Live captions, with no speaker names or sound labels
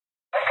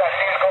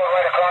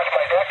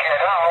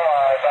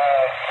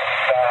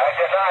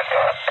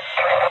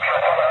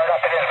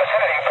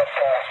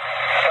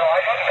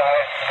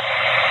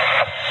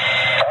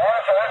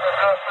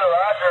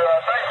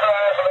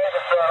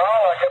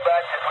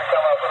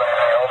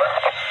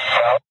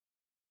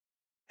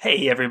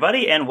Hey,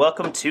 everybody, and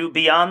welcome to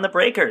Beyond the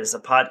Breakers,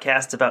 a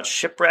podcast about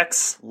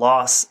shipwrecks,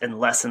 loss, and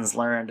lessons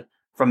learned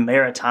from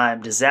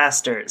maritime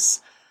disasters.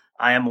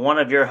 I am one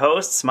of your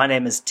hosts. My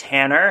name is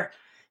Tanner.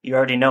 You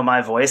already know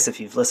my voice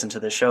if you've listened to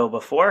the show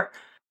before.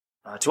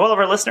 To all of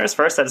our listeners,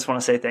 first, I just want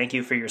to say thank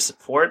you for your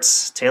support.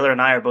 Taylor and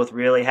I are both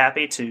really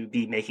happy to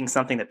be making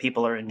something that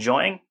people are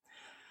enjoying.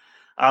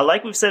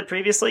 Like we've said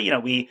previously,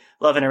 we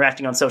love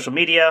interacting on social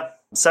media.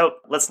 So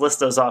let's list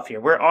those off here.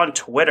 We're on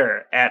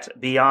Twitter at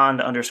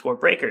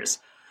Beyond_Breakers.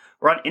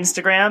 We're on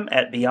Instagram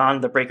at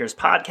Beyond the Breakers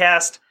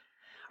Podcast.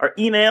 Our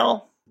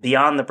email,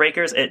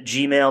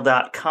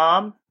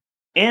 beyondthebreakers@gmail.com.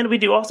 And we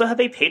do also have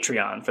a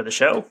Patreon for the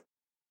show.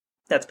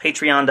 That's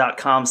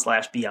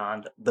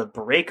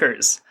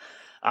patreon.com/beyondthebreakers.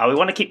 We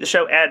want to keep the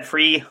show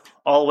ad-free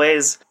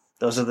always.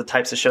 Those are the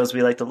types of shows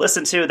we like to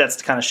listen to. That's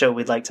the kind of show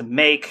we'd like to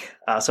make.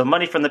 So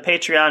money from the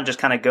Patreon just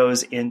kind of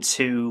goes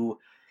into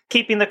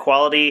keeping the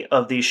quality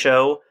of the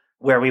show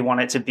where we want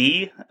it to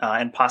be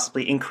and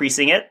possibly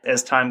increasing it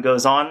as time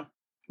goes on.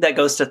 That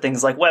goes to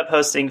things like web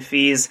hosting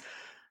fees,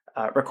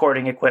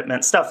 recording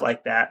equipment, stuff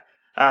like that.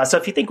 So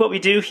if you think what we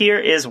do here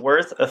is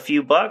worth a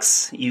few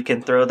bucks, you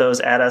can throw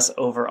those at us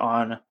over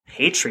on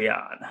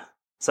Patreon.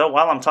 So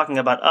while I'm talking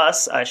about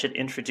us, I should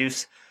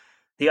introduce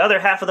the other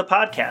half of the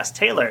podcast,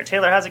 Taylor.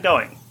 Taylor, how's it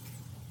going?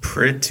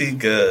 Pretty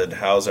good.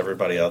 How's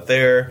everybody out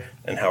there,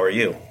 and how are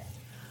you?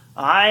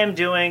 I am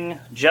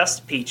doing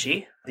just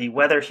peachy. The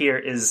weather here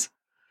it's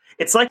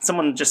like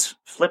someone just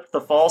flipped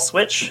the fall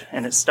switch,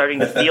 and it's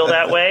starting to feel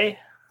that way.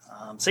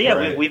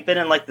 Right. We've been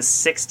in like the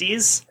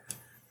 60s,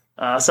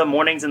 some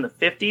mornings in the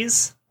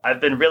 50s.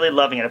 I've been really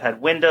loving it. I've had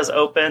windows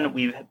open.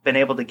 We've been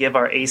able to give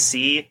our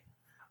AC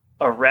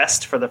a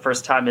rest for the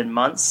first time in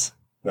months.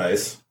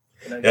 Nice.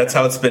 That's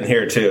how it's been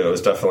here, too. It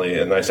was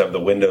definitely nice to have the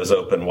windows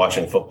open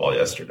watching football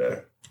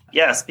yesterday.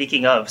 Yeah,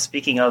 speaking of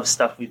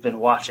stuff we've been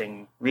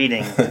watching,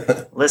 reading,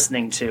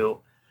 listening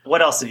to,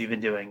 what else have you been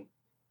doing?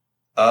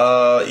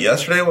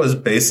 Yesterday was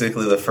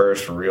basically the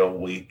first real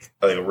week,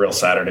 like a real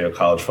Saturday of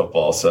college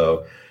football.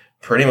 So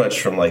pretty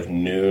much from like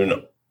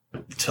noon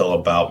till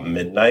about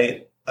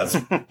midnight, that's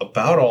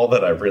about all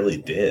that I really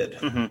did.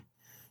 Mm-hmm.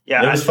 Yeah,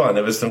 and it was fun.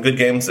 It was some good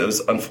games. It was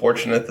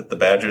unfortunate that the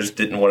Badgers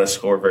didn't want to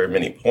score very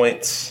many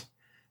points.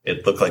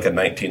 It looked like a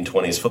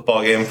 1920s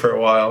football game for a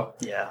while.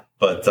 Yeah.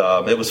 But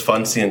it was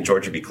fun seeing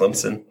Georgia beat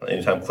Clemson.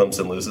 Anytime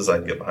Clemson loses, I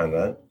can get behind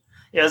that.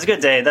 Yeah, it was a good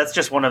day. That's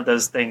just one of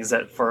those things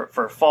that for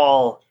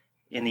fall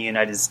in the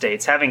United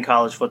States, having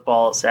college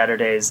football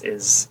Saturdays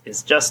is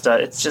just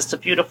a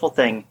beautiful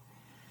thing.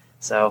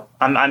 So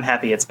I'm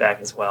happy it's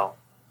back as well.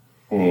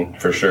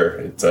 For sure.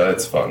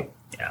 It's fun.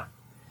 Yeah.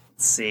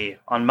 Let's see.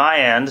 On my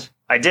end,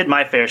 I did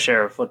my fair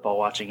share of football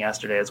watching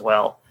yesterday as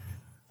well.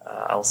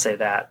 I'll say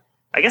that.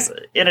 I guess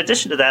in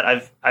addition to that,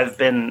 I've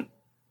been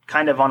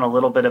kind of on a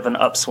little bit of an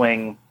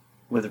upswing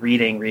with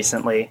reading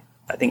recently.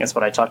 I think that's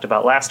what I talked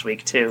about last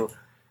week too. I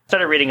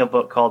started reading a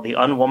book called The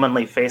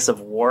Unwomanly Face of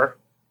War.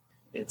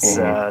 It's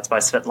by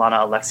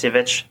Svetlana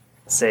Alexievich.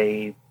 It's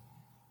a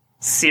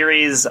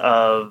series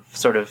of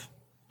sort of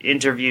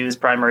interviews,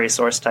 primary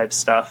source type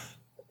stuff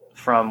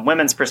from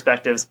women's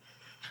perspectives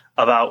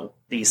about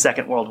the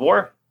Second World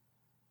War.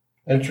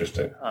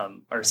 Interesting.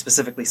 Or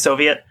specifically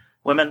Soviet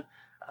women.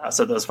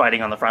 So those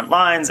fighting on the front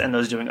lines and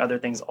those doing other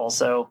things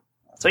also.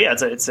 So yeah,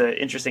 it's an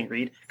interesting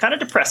read. Kind of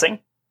depressing.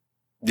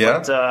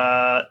 Yeah.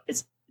 But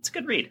it's a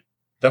good read.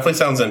 Definitely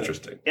sounds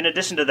interesting. In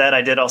addition to that,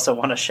 I did also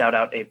want to shout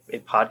out a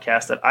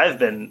podcast that I've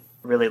been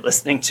really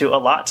listening to a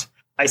lot.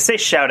 I say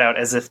shout out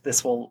as if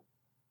this will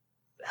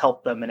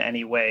help them in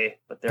any way,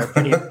 but they're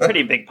a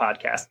pretty big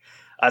podcast.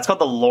 It's called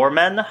The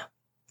Loremen.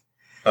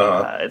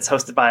 It's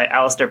hosted by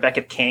Alistair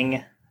Beckett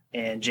King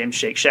and James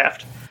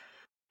Shakeshaft.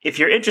 If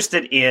you're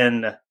interested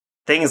in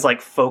things like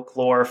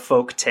folklore,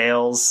 folk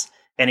tales,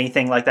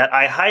 anything like that,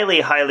 I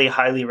highly, highly,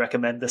 highly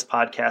recommend this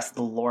podcast,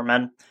 The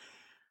Loremen.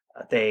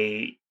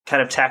 They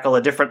kind of tackle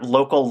a different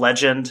local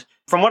legend.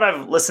 From what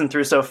I've listened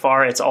through so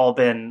far, it's all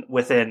been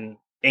within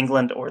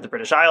England or the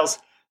British Isles.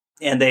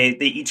 And they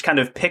each kind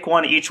of pick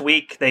one each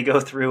week. They go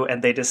through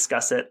and they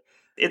discuss it.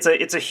 It's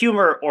a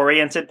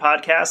humor-oriented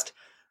podcast,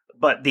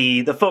 but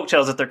the folk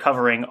tales that they're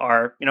covering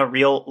are,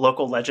 real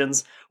local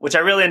legends, which I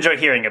really enjoy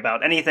hearing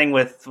about. Anything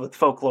with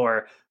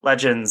folklore,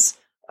 legends,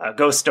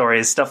 ghost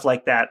stories, stuff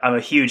like that, I'm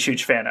a huge,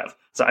 huge fan of.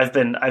 So I've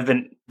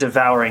been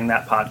devouring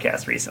that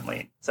podcast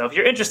recently. So if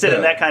you're interested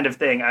in that kind of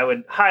thing, I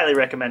would highly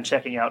recommend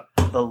checking out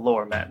The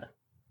Loremen.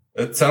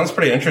 It sounds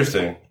pretty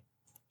interesting.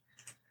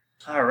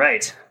 All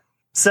right.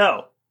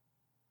 So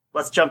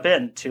let's jump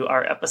into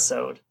our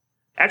episode.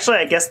 Actually,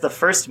 I guess the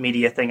first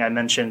media thing I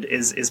mentioned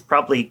is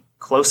probably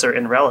closer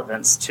in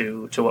relevance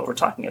to what we're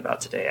talking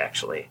about today,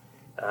 actually,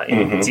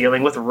 in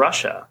dealing with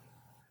Russia.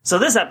 So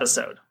this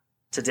episode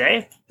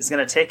today is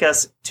going to take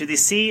us to the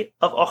Sea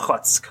of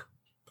Okhotsk.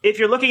 If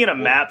you're looking at a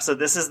map, so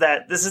this is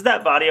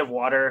that body of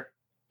water.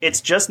 It's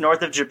just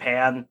north of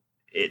Japan.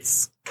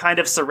 It's kind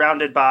of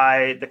surrounded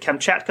by the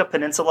Kamchatka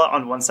Peninsula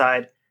on one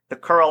side, the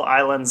Kuril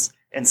Islands,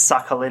 and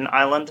Sakhalin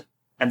Island,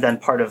 and then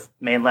part of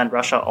mainland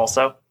Russia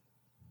also.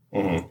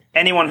 Mm-hmm.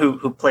 Anyone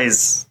who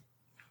plays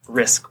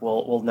Risk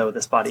will know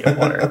this body of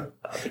water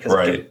because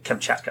of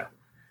Kamchatka.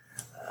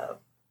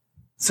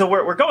 So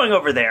we're going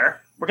over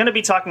there. We're going to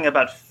be talking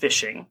about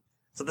fishing.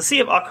 So the Sea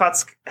of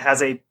Okhotsk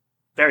has a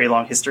very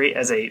long history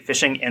as a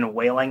fishing and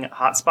whaling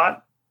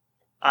hotspot.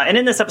 And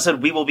in this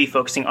episode, we will be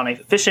focusing on a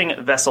fishing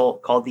vessel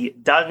called the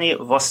Dalny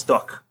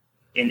Vostok,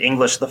 in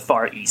English, the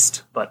Far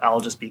East, but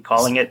I'll just be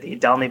calling it the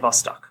Dalny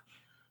Vostok.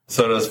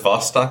 So does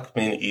Vostok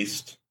mean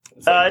east?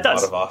 It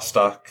does.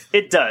 Vostok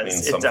it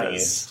does. It does.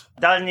 East?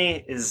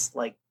 Dalny is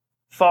like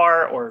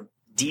far or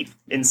deep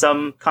in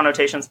some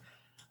connotations,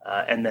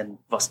 and then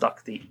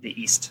Vostok, the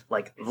east,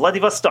 like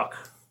Vladivostok.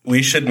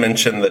 We should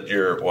mention that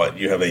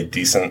you have a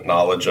decent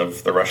knowledge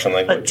of the Russian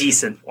language? A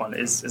decent one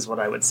is what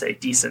I would say.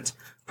 Decent.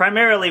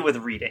 Primarily with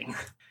reading.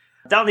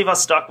 Dalny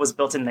Vostok was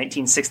built in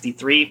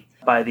 1963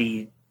 by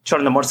the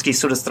Chornomorsky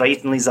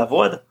Судостроительный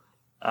Завод,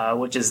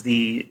 which is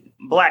the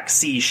Black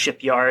Sea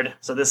shipyard.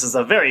 So this is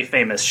a very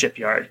famous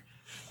shipyard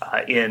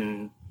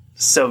in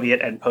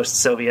Soviet and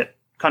post-Soviet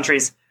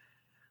countries.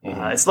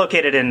 It's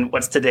located in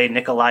what's today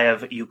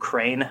Nikolaev,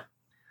 Ukraine.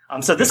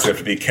 So this you have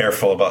to be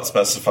careful about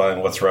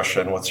specifying what's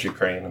Russia and what's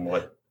Ukraine and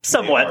what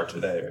somewhat are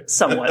today. Right?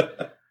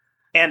 Somewhat.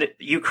 And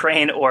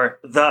Ukraine or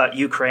the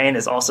Ukraine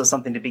is also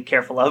something to be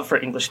careful of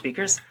for English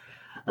speakers.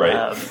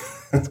 Right.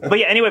 But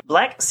yeah, anyway,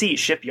 Black Sea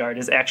Shipyard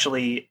is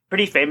actually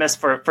pretty famous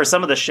for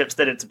some of the ships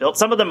that it's built.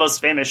 Some of the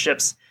most famous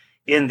ships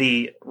in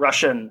the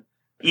Russian,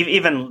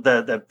 even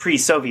the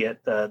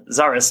pre-Soviet, the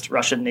Tsarist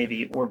Russian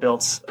Navy were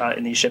built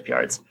in these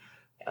shipyards.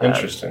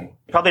 Interesting.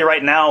 Probably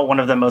right now, one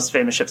of the most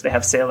famous ships they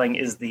have sailing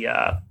is the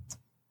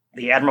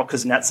Admiral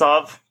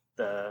Kuznetsov.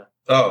 The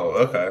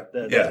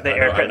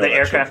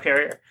aircraft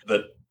carrier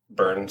that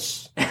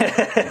burns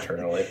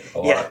internally a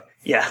lot.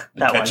 Yeah,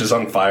 that catches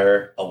on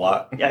fire a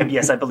lot.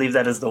 Yes, I believe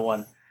that is the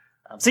one.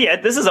 So yeah,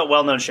 this is a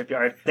well-known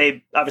shipyard.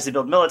 They obviously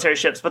build military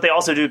ships, but they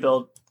also do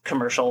build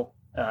commercial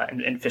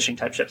and fishing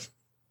type ships.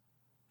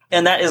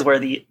 And that is where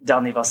the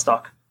Dalny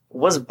Vostok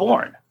was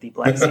born, the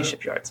Black Sea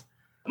shipyards.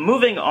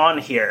 Moving on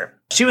here,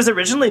 she was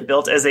originally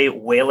built as a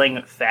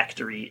whaling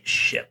factory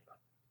ship.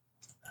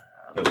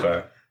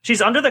 Okay.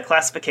 She's under the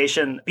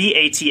classification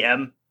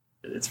BATM.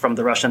 It's from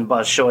the Russian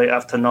Большой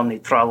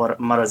автономный тrawler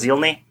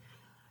Morozilny,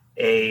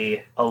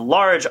 a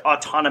large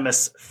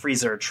autonomous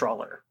freezer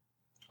trawler.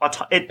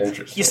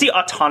 You see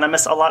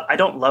autonomous a lot. I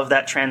don't love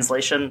that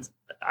translation.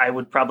 I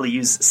would probably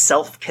use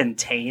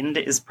self-contained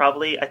is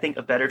probably, I think,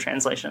 a better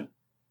translation.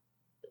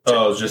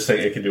 Oh, just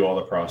saying it can do all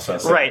the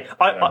processing. Right.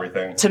 And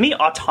everything. To me,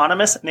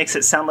 autonomous makes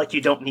it sound like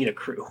you don't need a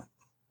crew.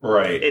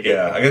 Right.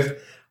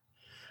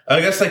 I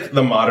guess like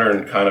the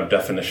modern kind of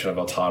definition of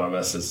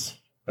autonomous has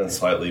been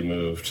slightly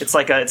moved. It's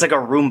like a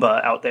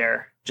Roomba out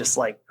there, just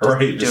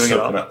doing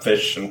soaking up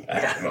fish and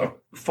packing them.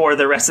 For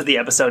the rest of the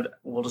episode,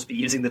 we'll just be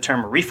using the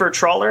term reefer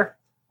trawler,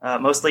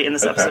 mostly in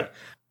this episode.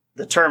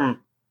 The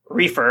term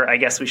reefer, I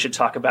guess we should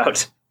talk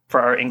about for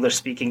our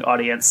English-speaking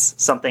audience,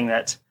 something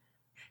that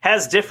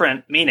has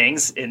different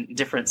meanings in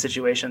different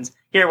situations.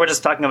 Here, we're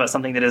just talking about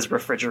something that is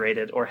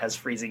refrigerated or has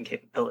freezing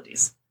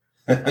capabilities.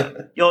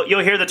 You'll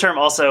hear the term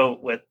also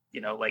with,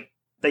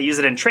 they use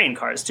it in train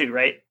cars too,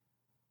 right?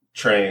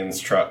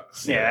 Trains,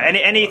 trucks. Yeah,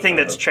 anything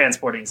that's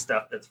transporting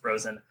stuff that's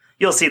frozen.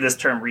 You'll see this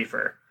term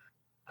reefer.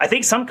 I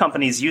think some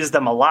companies use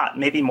them a lot,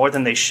 maybe more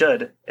than they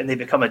should, and they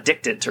become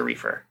addicted to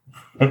reefer.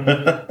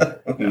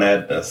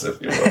 Madness,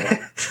 if you will.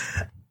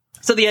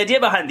 So the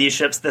idea behind these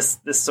ships, this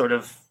sort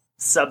of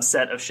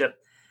subset of ship,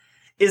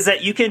 is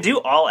that you can do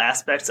all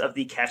aspects of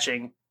the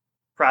catching,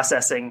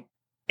 processing,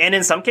 and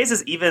in some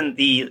cases, even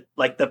the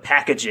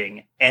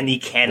packaging and the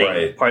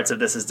canning parts of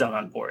this is done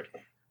on board.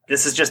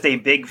 This is just a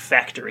big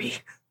factory.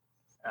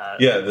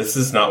 This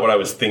is not what I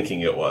was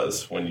thinking it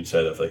was when you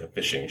said of like a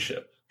fishing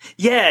ship.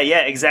 Yeah,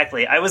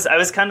 exactly. I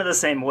was kind of the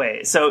same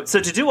way. So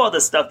to do all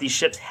this stuff, these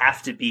ships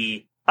have to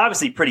be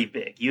obviously pretty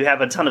big. You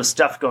have a ton of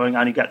stuff going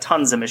on. You've got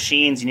tons of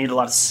machines. You need a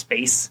lot of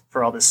space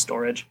for all this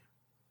storage.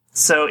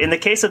 So in the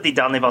case of the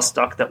Dalny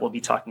Vostok that we'll be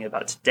talking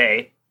about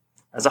today,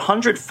 it's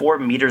 104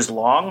 meters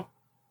long.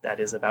 That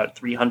is about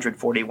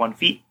 341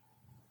 feet.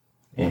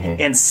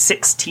 Mm-hmm. And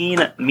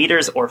 16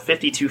 meters or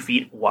 52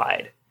 feet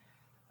wide.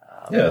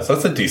 So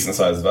that's a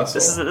decent-sized vessel.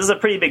 This is a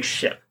pretty big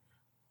ship.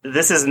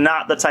 This is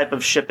not the type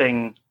of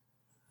fishing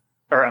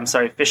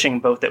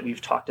boat that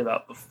we've talked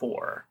about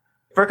before.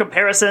 For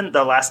comparison,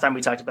 the last time we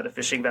talked about a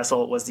fishing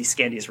vessel was the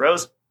Scandius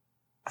Rose.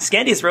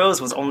 Scandius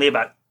Rose was only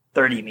about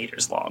 30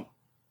 meters long.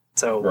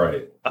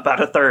 So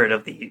about a third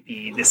of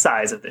the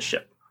size of this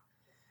ship.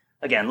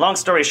 Again, long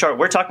story short,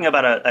 we're talking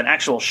about an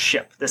actual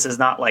ship. This is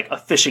not like a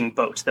fishing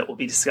boat that we'll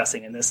be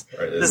discussing in this.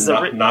 Right. This is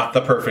not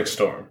the perfect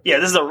storm. Yeah,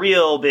 this is a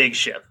real big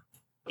ship.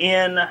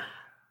 In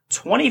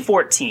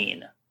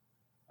 2014,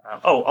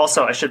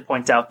 also I should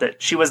point out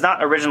that she was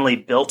not originally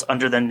built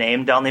under the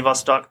name Dalny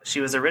Vostok. She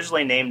was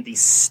originally named the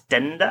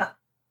Stenda,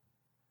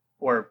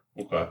 or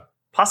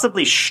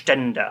possibly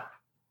Stenda,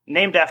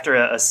 named after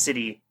a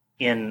city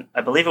in,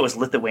 I believe it was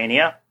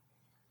Lithuania,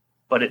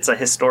 but it's a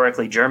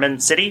historically German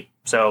city,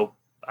 so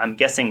I'm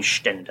guessing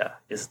Stenda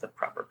is the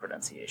proper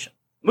pronunciation.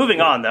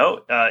 Moving on,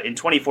 though, in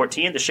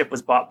 2014, the ship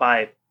was bought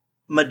by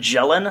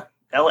Magellan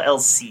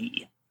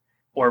LLC.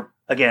 Or,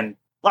 again,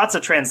 lots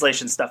of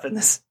translation stuff in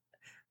this.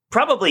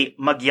 Probably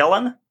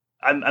Magellan,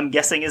 I'm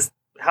guessing is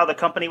how the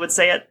company would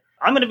say it.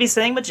 I'm going to be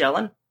saying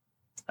Magellan.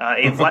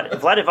 A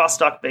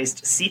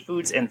Vladivostok-based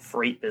seafoods and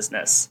freight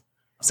business.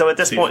 So at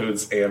this point,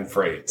 seafoods and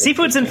freight.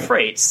 Seafoods and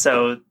freight.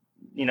 So,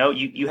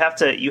 you have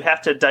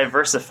to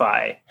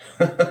diversify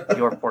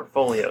your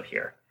portfolio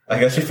here. I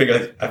guess you figure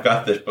like, I've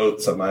got this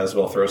boat, so I might as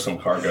well throw some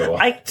cargo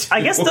on.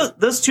 I guess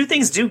those two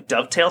things do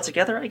dovetail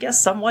together. I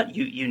guess somewhat.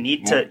 You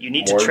need to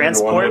transport.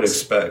 Than one would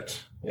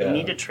expect. Yeah. You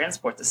need to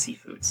transport the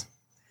seafoods.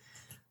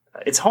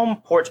 Its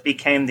home port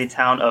became the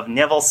town of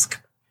Nevelsk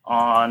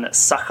on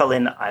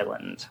Sakhalin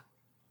Island.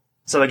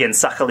 So again,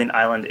 Sakhalin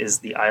Island is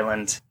the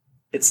island.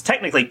 It's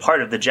technically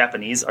part of the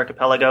Japanese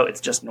archipelago. It's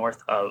just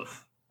north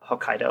of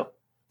Hokkaido.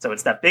 So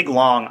it's that big,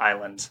 long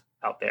island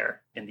out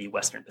there in the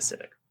Western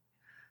Pacific.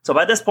 So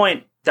by this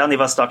point, Dálny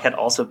Vostok had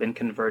also been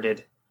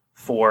converted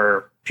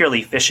for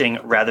purely fishing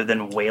rather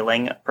than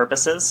whaling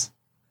purposes.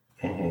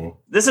 Mm-hmm.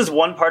 This is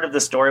one part of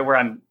the story where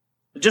I'm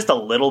just a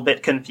little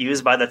bit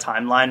confused by the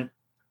timeline.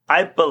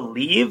 I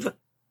believe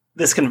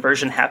this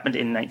conversion happened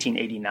in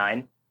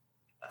 1989.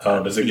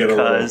 Does it get a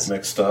little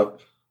mixed up?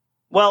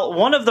 Well,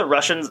 one of the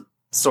Russian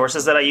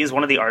sources that I use,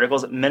 one of the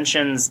articles,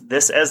 mentions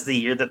this as the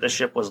year that the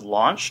ship was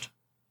launched,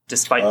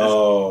 despite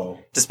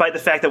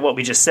the fact that what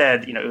we just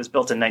said, it was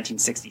built in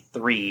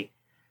 1963.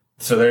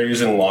 So they're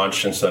using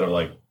launched instead of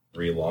like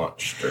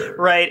relaunched,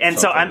 right? And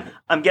something. So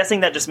I'm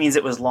guessing that just means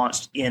it was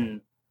launched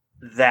in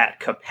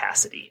that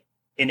capacity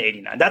in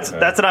 89. That's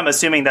what I'm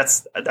assuming.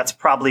 That's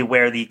probably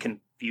where the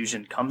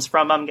confusion comes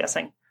from, I'm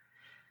guessing.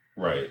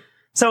 Right.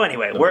 So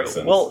anyway,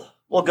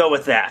 we'll go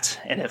with that.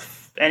 And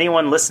if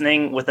anyone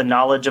listening with a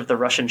knowledge of the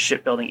Russian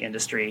shipbuilding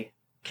industry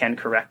can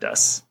correct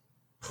us,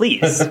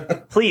 please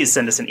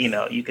send us an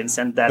email. You can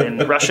send that in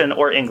Russian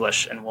or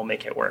English, and we'll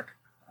make it work.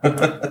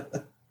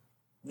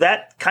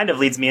 That kind of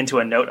leads me into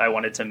a note I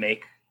wanted to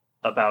make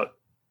about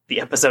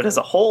the episode as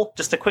a whole.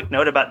 Just a quick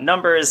note about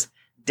numbers,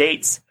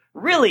 dates,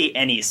 really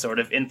any sort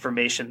of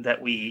information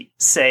that we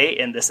say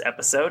in this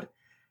episode.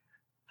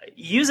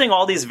 Using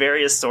all these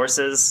various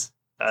sources,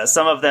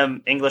 some of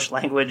them English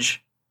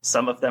language,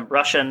 some of them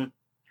Russian,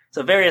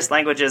 so various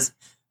languages,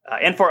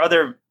 and for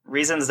other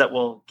reasons that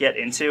we'll get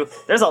into,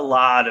 there's a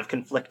lot of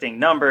conflicting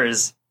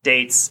numbers,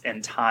 dates,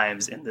 and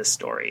times in this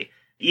story.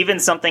 Even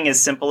something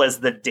as simple as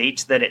the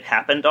date that it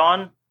happened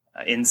on.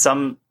 In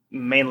some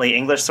mainly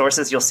English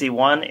sources, you'll see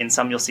one. In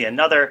some, you'll see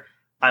another.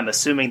 I'm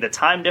assuming the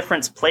time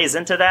difference plays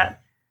into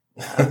that.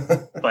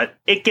 But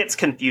it gets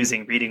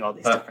confusing reading all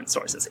these different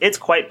sources. It's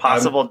quite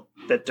possible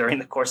that during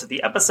the course of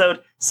the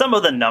episode, some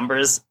of the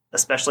numbers,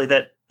 especially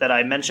that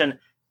I mentioned,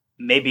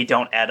 maybe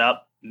don't add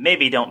up,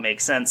 maybe don't make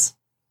sense.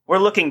 We're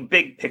looking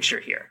big picture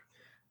here.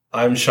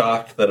 I'm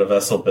shocked that a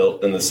vessel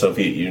built in the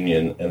Soviet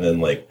Union and then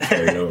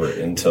carried over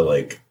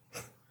into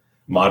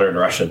modern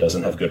Russia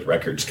doesn't have good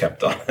records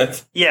kept on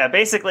it. Yeah,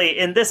 basically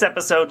in this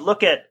episode,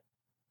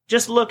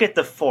 just look at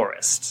the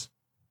forest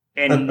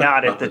and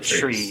not at the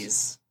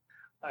trees.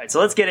 All right,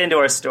 so let's get into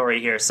our story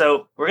here.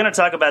 So we're going to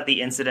talk about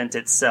the incident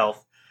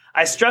itself.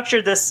 I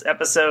structured this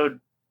episode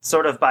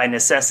sort of by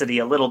necessity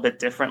a little bit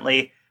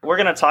differently. We're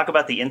going to talk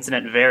about the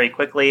incident very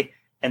quickly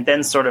and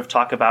then sort of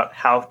talk about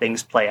how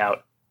things play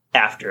out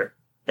after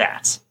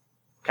that.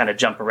 Kind of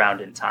jump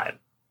around in time.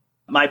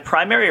 My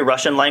primary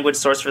Russian language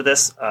source for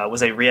this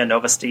was a RIA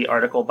Novosti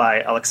article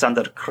by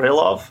Alexander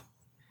Krylov.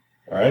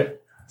 All right.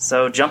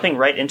 So jumping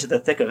right into the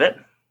thick of it,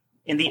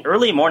 in the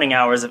early morning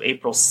hours of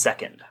April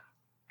 2nd,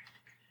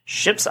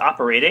 ships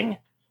operating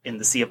in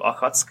the Sea of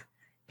Okhotsk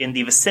in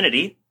the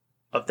vicinity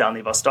of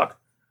Dálny Vostok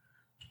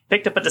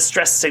picked up a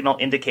distress signal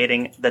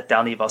indicating that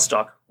Dálny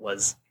Vostok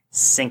was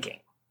sinking.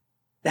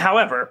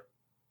 However,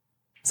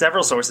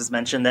 several sources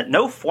mention that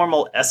no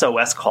formal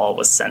SOS call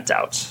was sent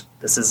out.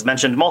 This is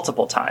mentioned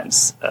multiple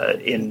times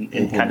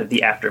in kind of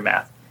the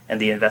aftermath and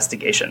the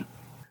investigation.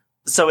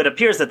 So it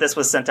appears that this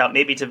was sent out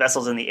maybe to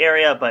vessels in the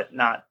area, but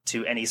not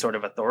to any sort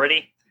of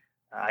authority.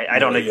 I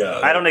don't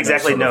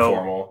exactly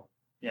know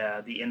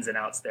the ins and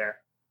outs there.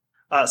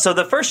 So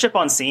the first ship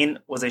on scene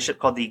was a ship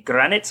called the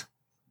Granit,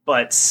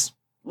 but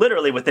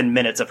literally within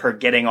minutes of her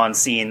getting on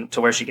scene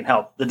to where she can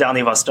help, the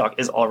Dálny Vostok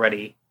is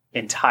already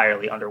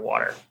entirely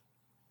underwater.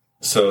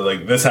 So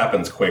this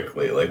happens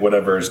quickly.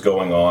 Whatever is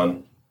going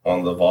on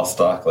the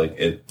Vostok,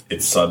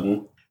 it's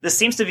sudden. This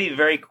seems to be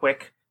very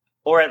quick,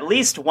 or at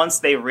least once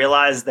they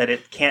realize that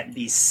it can't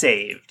be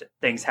saved,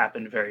 things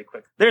happen very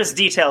quick. There's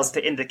details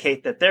to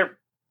indicate that there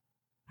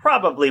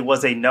probably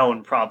was a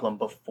known problem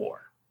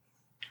before.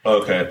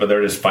 Okay, but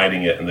they're just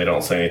fighting it and they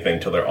don't say anything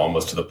until they're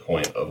almost to the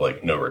point of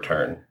no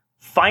return.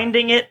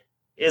 Finding it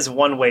is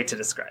one way to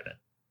describe it.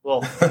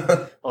 Well,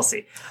 we'll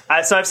see.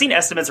 So I've seen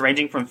estimates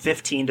ranging from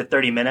 15 to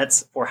 30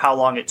 minutes for how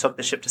long it took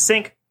the ship to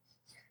sink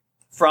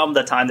from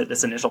the time that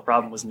this initial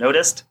problem was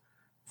noticed.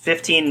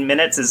 15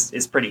 minutes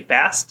is pretty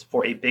fast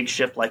for a big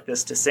ship like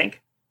this to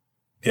sink.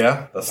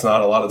 Yeah, that's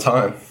not a lot of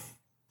time.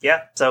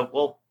 Yeah, so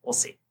we'll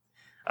see.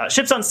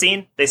 Ships on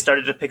scene, they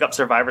started to pick up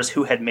survivors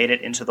who had made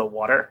it into the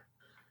water.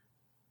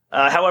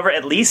 However,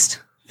 at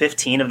least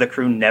 15 of the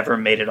crew never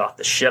made it off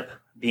the ship,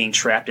 being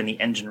trapped in the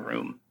engine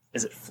room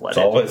as it flooded.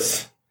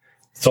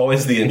 It's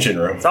always the engine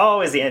room. It's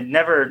always the end.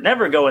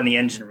 Never go in the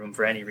engine room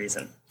for any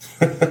reason,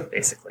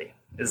 basically,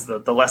 is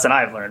the lesson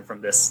I've learned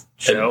from this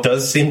show. It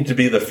does seem to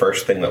be the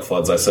first thing that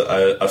floods.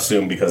 I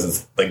assume because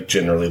it's like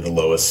generally the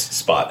lowest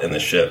spot in the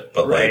ship,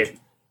 but Right. like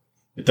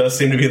it does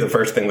seem to be the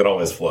first thing that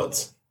always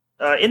floods.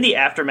 In the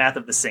aftermath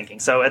of the sinking.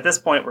 So at this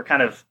point, we're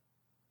kind of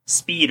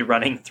speed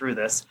running through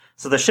this.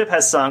 So the ship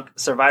has sunk.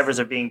 Survivors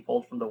are being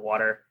pulled from the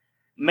water,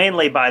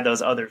 mainly by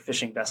those other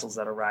fishing vessels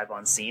that arrive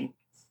on scene.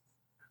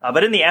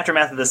 But in the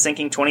aftermath of the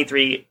sinking,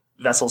 23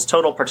 vessels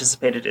total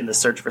participated in the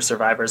search for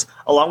survivors,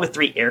 along with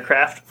 3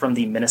 aircraft from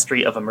the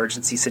Ministry of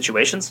Emergency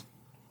Situations.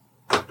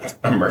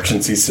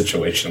 Emergency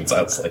situations.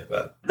 I like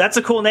that. That's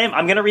a cool name.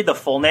 I'm going to read the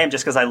full name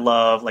just because I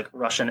love like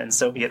Russian and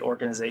Soviet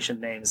organization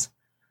names.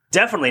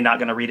 Definitely not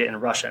going to read it in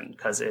Russian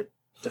because it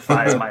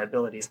defies my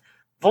abilities.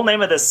 Full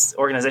name of this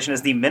organization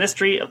is the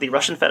Ministry of the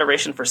Russian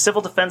Federation for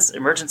Civil Defense,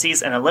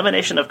 Emergencies, and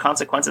Elimination of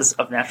Consequences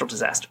of Natural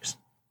Disasters.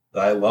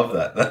 I love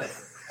that.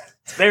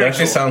 It's very It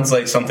actually cool. sounds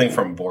like something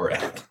from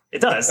Borat. It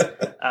does.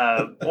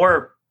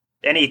 Or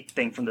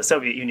anything from the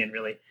Soviet Union,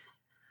 really.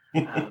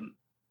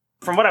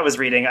 From what I was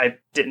reading, I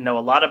didn't know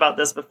a lot about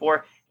this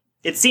before.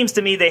 It seems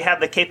to me they have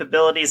the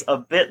capabilities a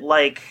bit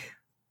like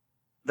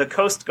the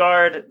Coast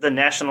Guard, the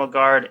National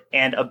Guard,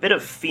 and a bit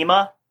of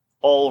FEMA,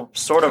 all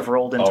sort of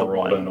rolled into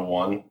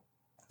one.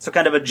 So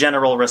kind of a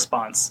general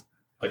response.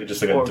 Like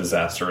just like a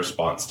disaster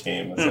response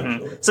team,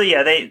 essentially. Mm-hmm. So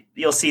yeah,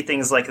 you'll see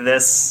things like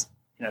this,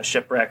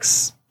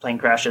 shipwrecks, plane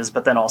crashes,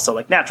 but then also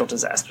like natural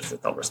disasters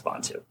that they'll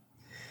respond to.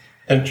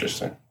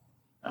 Interesting.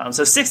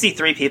 So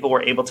 63 people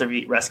were able to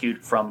be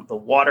rescued from the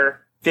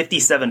water.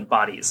 57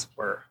 bodies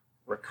were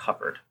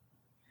recovered.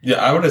 Yeah,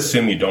 I would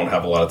assume you don't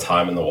have a lot of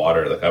time in the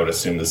water. Like I would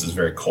assume this is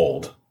very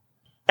cold.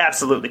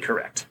 Absolutely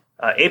correct.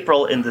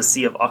 April in the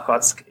Sea of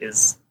Okhotsk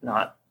is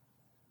not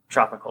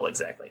tropical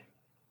exactly.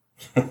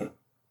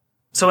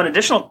 So an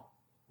additional,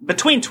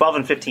 between 12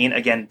 and 15,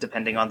 again,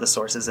 depending on the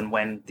sources and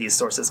when these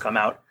sources come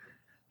out,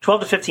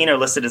 12 to 15 are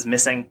listed as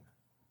missing,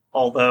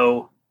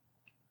 although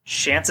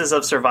chances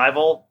of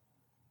survival,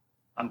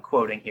 I'm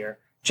quoting here,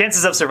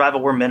 chances of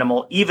survival were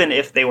minimal, even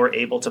if they were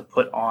able to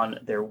put on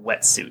their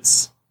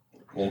wetsuits.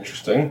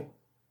 Interesting.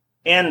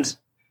 And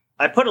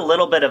I put a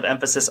little bit of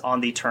emphasis on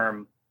the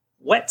term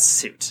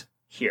wetsuit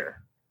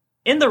here.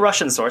 In the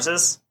Russian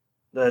sources,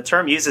 the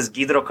term uses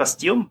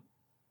gidrokostyum,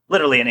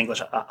 literally in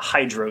English, a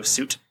hydro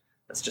suit.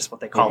 That's just what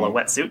they call a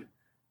wetsuit.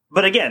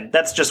 But again,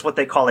 that's just what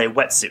they call a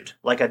wetsuit,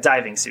 like a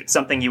diving suit,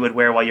 something you would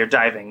wear while you're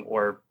diving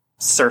or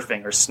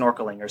surfing or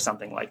snorkeling or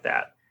something like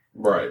that.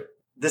 Right.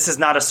 This is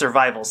not a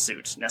survival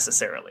suit,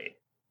 necessarily.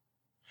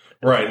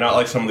 Right, not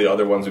like some of the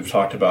other ones we've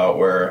talked about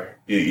where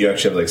you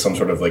actually have like some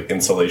sort of like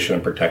insulation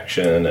and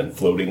protection and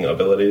floating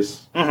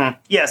abilities. Mm-hmm.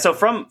 Yeah, so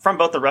from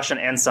both the Russian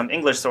and some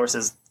English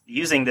sources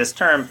using this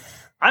term,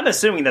 I'm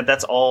assuming that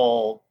that's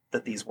all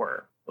that these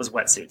was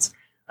wetsuits.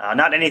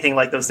 Not anything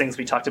like those things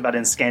we talked about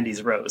in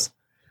Scandis Rose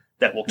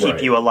that will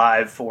keep you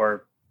alive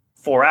for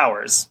 4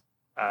 hours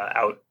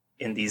out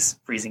in these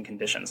freezing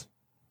conditions.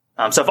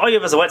 So if all you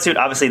have is a wetsuit,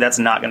 obviously that's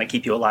not going to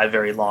keep you alive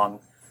very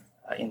long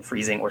in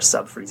freezing or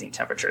sub-freezing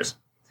temperatures.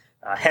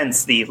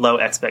 Hence the low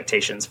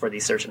expectations for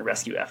these search and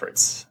rescue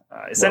efforts.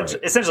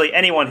 Essentially,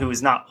 anyone who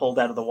is not pulled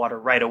out of the water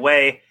right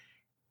away,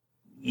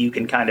 you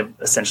can kind of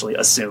essentially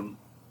assume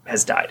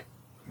has died.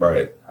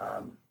 Right.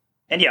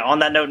 And yeah, on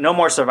that note, no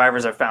more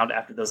survivors are found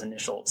after those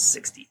initial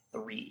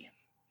 63.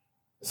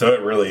 So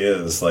it really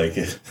is like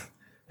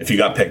if you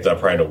got picked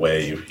up right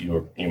away,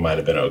 you might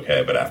have been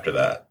okay, but after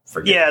that,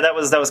 forget. Yeah, that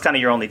was kind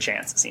of your only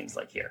chance, it seems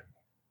like here.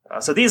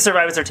 So these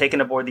survivors are taken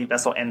aboard the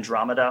vessel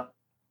Andromeda,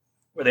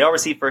 where they all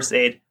receive first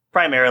aid,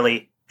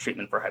 primarily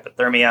treatment for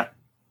hypothermia.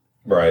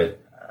 Right.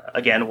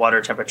 Again,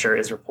 water temperature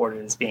is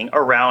reported as being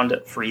around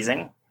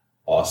freezing.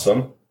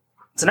 Awesome.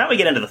 So now we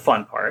get into the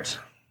fun part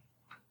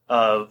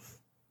of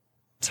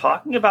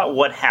talking about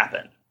what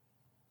happened.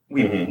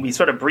 We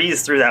sort of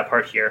breeze through that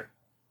part here,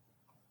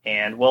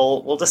 and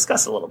we'll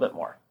discuss a little bit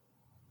more.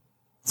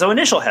 So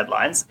initial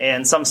headlines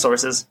and some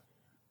sources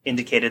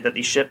indicated that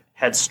the ship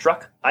had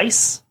struck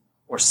ice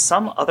or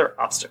some other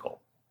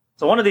obstacle.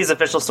 So one of these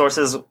official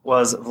sources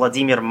was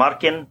Vladimir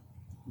Markin,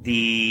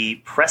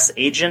 the press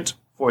agent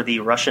for the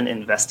Russian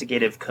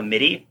Investigative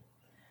Committee,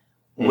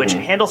 which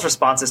handles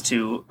responses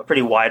to a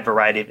pretty wide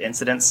variety of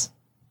incidents,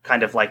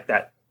 kind of like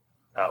that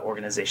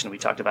organization we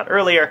talked about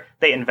earlier.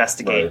 They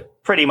investigate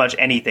pretty much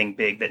anything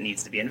big that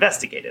needs to be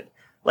investigated,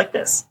 like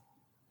this.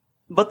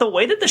 But the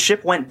way that the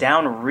ship went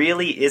down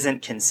really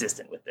isn't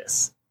consistent with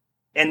this.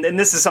 And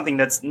this is something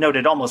that's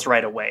noted almost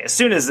right away. As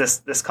soon as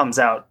this comes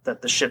out,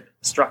 that the ship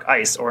struck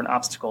ice or an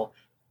obstacle,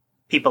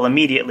 people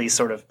immediately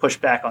sort of push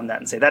back on that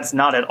and say, that's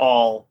not at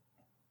all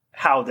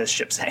how this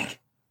ship sank.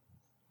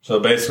 So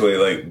basically,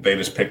 like, they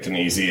just picked an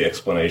easy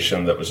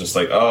explanation that was just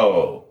like,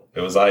 oh,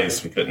 it was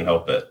ice, we couldn't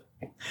help it.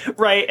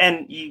 Right,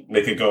 and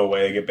make it go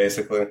away again,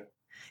 basically.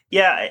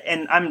 Yeah,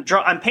 and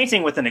I'm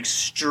painting with an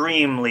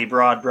extremely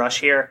broad brush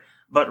here,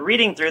 But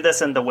reading through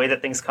this and the way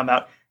that things come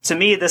out, to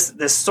me,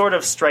 this sort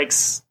of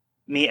strikes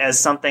me as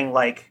something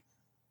like,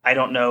 I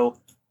don't know,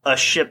 a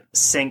ship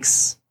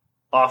sinks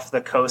off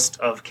the coast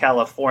of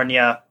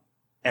California,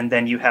 and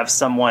then you have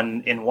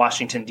someone in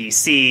Washington,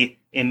 D.C.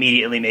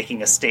 immediately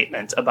making a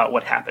statement about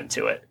what happened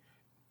to it.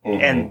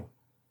 Mm-hmm. And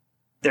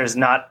there's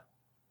not,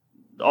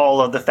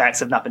 all of the facts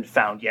have not been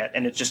found yet,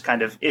 and it's just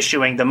kind of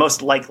issuing the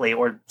most likely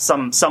or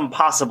some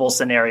possible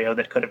scenario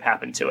that could have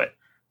happened to it,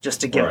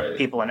 just to give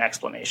people an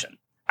explanation.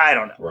 I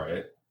don't know.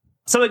 Right.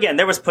 So again,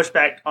 there was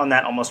pushback on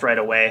that almost right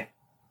away.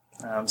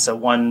 So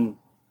one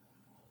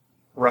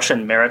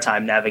Russian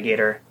maritime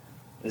navigator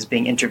was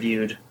being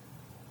interviewed.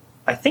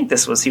 I think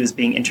he was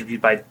being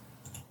interviewed by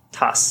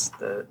TASS,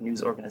 the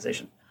news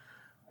organization.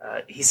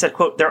 He said,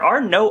 quote, "There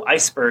are no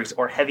icebergs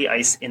or heavy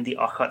ice in the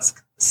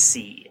Okhotsk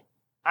Sea."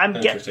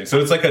 Interesting. So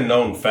it's like a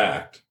known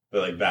fact,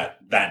 but like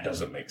that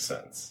doesn't make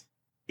sense.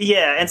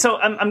 Yeah, and so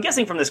I'm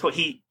guessing from this quote,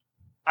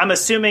 I'm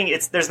assuming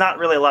there's not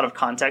really a lot of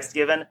context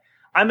given.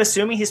 I'm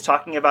assuming he's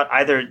talking about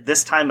either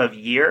this time of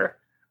year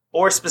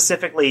or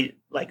specifically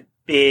like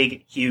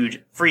big,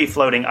 huge,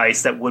 free-floating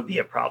ice that would be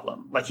a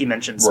problem. Like he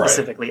mentioned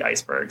specifically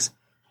icebergs.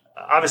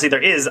 Obviously,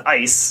 there is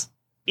ice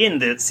in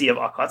the Sea of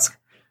Okhotsk,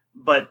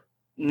 but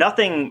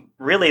nothing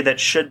really that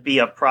should be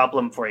a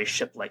problem for a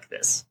ship like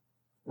this.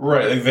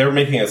 Right. Like they're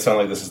making it sound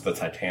like this is the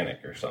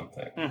Titanic or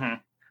something. Mm-hmm.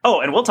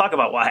 Oh, and we'll talk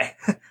about why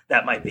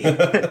that might be.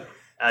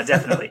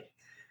 Definitely.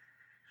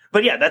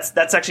 But yeah,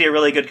 that's actually a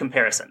really good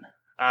comparison.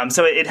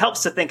 So it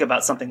helps to think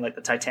about something like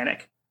the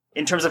Titanic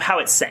in terms of how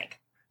it sank.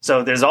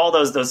 So there's all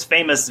those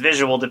famous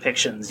visual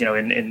depictions,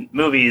 in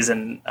movies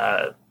and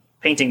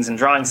paintings and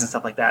drawings and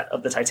stuff like that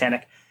of the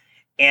Titanic.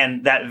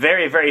 And that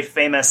very, very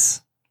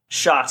famous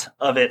shot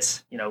of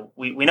it,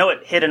 we know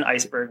it hit an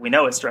iceberg. We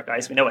know it struck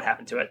ice. We know what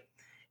happened to it.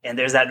 And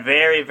there's that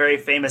very, very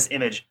famous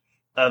image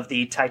of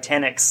the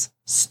Titanic's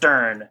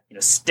stern,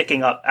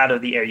 sticking up out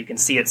of the air. You can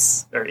see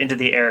into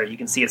the air. You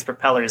can see its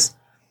propellers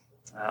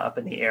up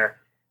in the air.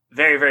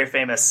 Very, very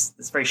famous,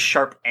 this very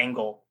sharp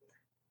angle.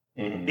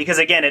 Mm-hmm. Because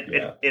again,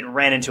 it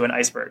ran into an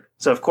iceberg.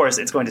 So of course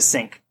it's going to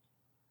sink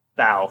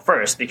bow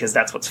first because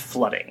that's what's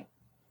flooding.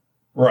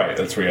 Right,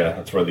 that's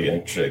where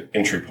the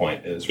entry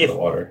point is for the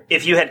water.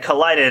 If you had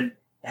collided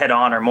head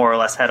on or more or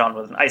less head on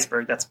with an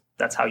iceberg,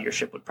 that's how your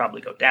ship would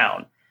probably go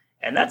down.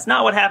 And that's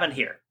not what happened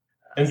here.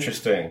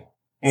 Interesting.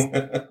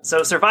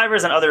 So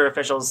survivors and other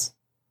officials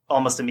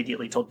almost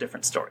immediately told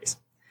different stories.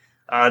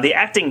 The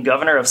acting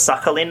governor of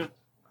Sakhalin,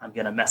 I'm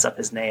going to mess up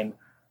his name,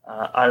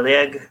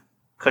 Oleg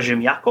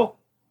Kozhumyako,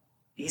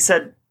 he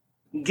said,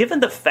 "Given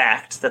the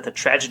fact that the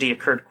tragedy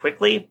occurred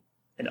quickly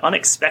and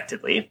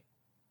unexpectedly,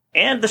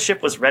 and the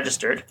ship was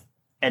registered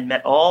and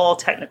met all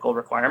technical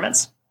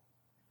requirements,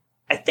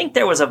 I think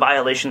there was a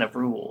violation of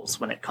rules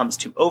when it comes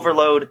to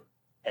overload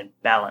and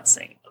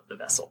balancing of the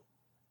vessel."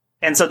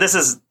 And so this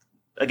is,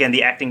 again,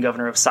 the acting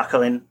governor of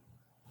Sakhalin.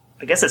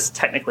 I guess it's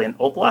technically an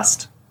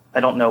oblast. I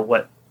don't know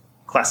what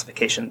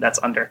classification that's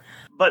under.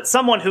 But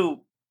someone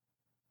who,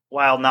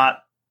 while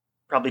not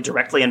probably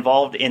directly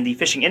involved in the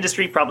fishing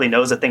industry, probably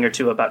knows a thing or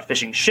two about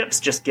fishing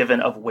ships, just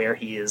given of where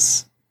he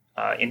is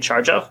in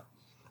charge of.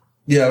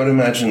 Yeah, I would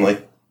imagine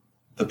like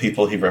the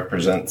people he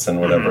represents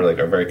and whatever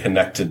are very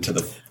connected to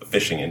the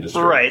fishing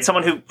industry. Right,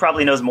 someone who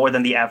probably knows more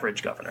than the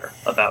average governor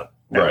about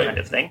that kind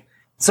of thing.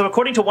 So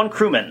according to one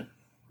crewman,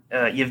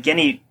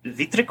 Yevgeny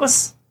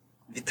Vitrikus,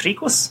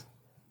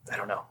 I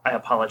don't know, I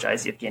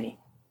apologize, Yevgeny,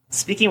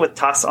 speaking with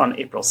TASS on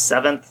April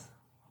 7th,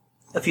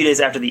 a few days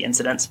after the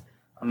incident,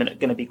 I'm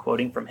going to be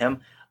quoting from him.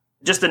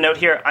 Just a note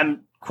here,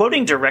 I'm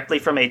quoting directly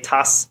from a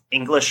TASS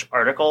English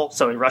article,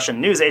 so a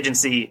Russian news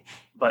agency,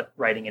 but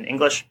writing in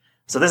English.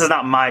 So this is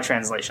not my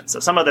translation.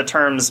 So some of the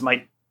terms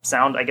might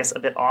sound, I guess, a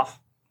bit off.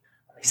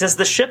 He says,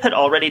 "The ship had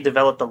already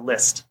developed a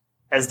list,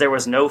 as there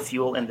was no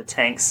fuel in the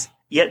tanks,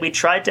 yet we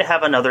tried to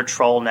have another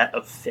trawl net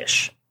of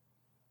fish.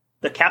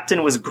 The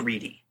captain was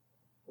greedy,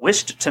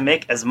 wished to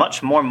make as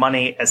much more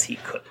money as he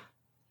could."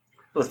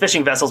 With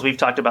fishing vessels, we've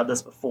talked about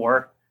this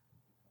before.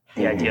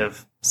 The idea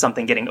of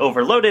something getting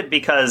overloaded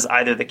because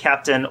either the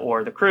captain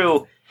or the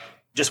crew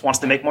just wants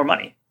to make more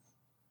money.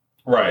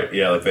 Right,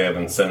 yeah, like they have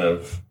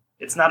incentive.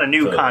 It's not a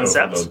new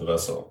concept. Overload the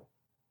vessel.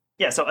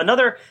 Yeah, so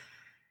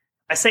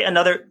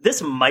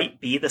this might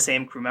be the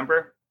same crew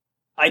member.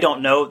 I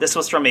don't know. This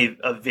was from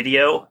a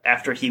video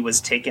after he was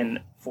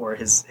taken for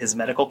his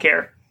medical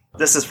care.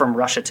 This is from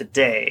Russia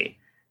Today.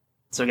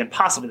 So again,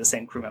 possibly the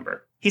same crew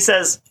member. He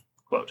says,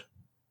 quote,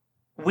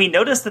 "We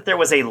noticed that there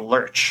was a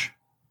lurch."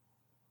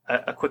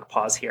 A quick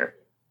pause here.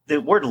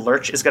 The word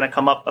lurch is going to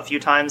come up a few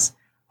times.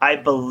 I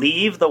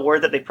believe the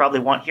word that they probably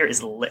want here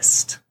is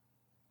list.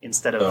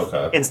 Instead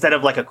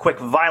of like a quick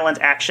violent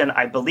action,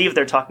 I believe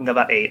they're talking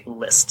about a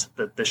list,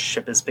 that the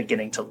ship is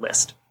beginning to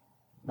list.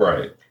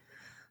 Right.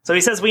 So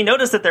he says, "We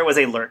noticed that there was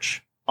a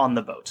lurch on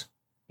the boat.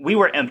 We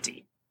were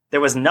empty.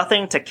 There was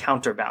nothing to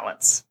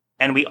counterbalance.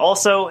 And we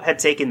also had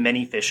taken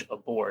many fish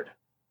aboard.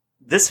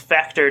 This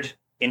factored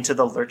into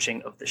the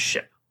lurching of the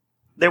ship.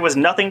 There was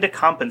nothing to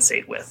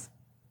compensate with.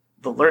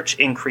 The lurch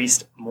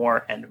increased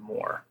more and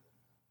more."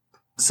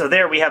 So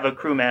there we have a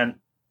crewman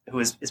who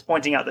is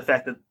pointing out the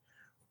fact that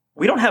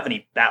we don't have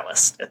any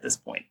ballast at this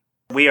point.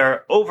 We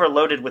are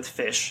overloaded with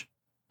fish,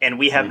 and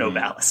we have no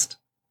ballast.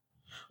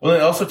 Well, they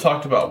also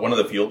talked about one of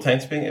the fuel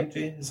tanks being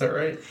empty. Is that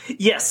right?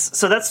 Yes.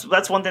 So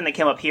that's one thing that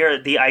came up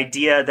here. The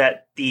idea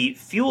that the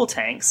fuel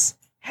tanks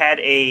had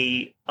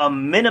a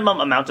minimum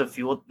amount of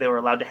fuel they were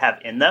allowed to have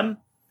in them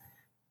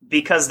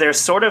because they're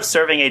sort of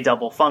serving a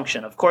double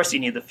function. Of course, you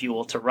need the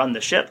fuel to run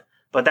the ship,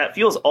 but that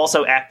fuel is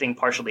also acting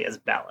partially as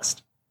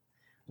ballast.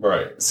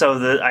 Right.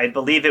 So I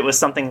believe it was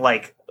something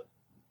like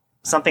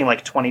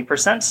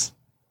 20%.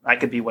 I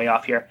could be way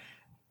off here.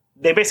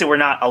 They basically were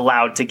not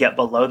allowed to get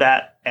below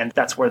that, and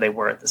that's where they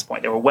were at this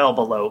point. They were well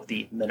below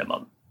the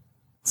minimum.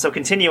 So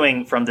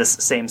continuing from this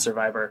same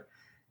survivor,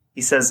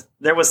 he says,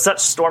 there was such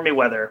stormy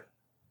weather.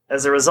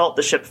 As a result,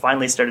 the ship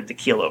finally started to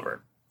keel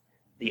over.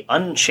 The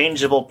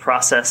unchangeable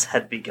process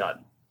had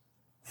begun.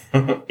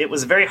 It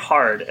was very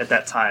hard at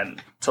that time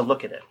to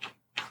look at it.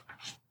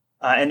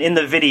 And in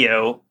the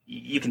video,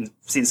 you can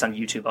see this on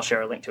YouTube. I'll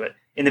share a link to it.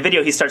 In the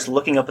video, he starts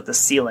looking up at the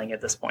ceiling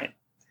at this point,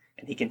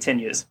 and he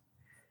continues.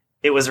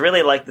 It was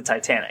really like the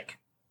Titanic.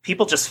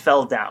 People just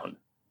fell down.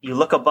 You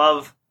look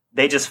above,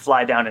 they just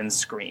fly down and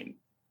scream.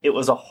 It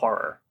was a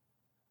horror.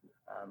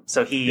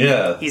 So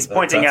he's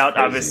pointing out,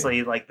 crazy.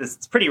 Obviously, like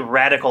this pretty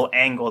radical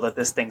angle that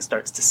this thing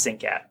starts to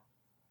sink at.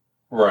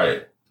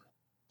 Right.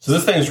 So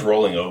this thing's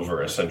rolling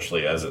over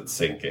essentially as it's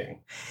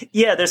sinking.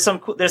 Yeah, there's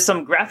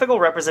some graphical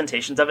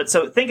representations of it.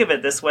 So think of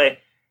it this way,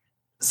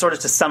 sort of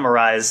to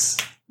summarize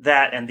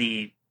that and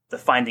the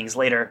findings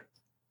later.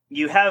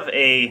 You have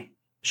a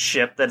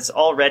ship that's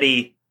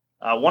already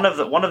one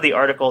of the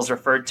articles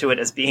referred to it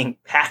as being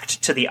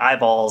packed to the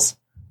eyeballs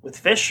with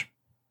fish.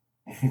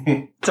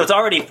 So it's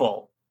already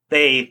full.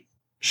 They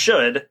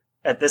should,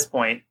 at this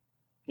point,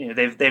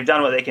 they've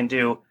done what they can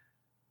do.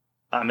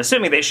 I'm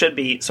assuming they should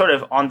be sort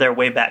of on their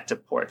way back to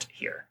port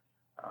here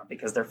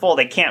because they're full.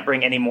 They can't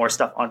bring any more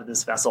stuff onto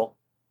this vessel.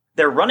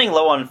 They're running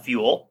low on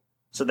fuel,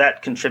 so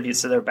that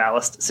contributes to their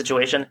ballast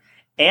situation.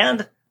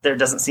 And there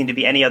doesn't seem to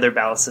be any other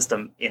ballast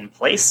system in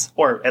place,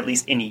 or at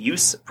least in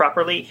use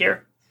properly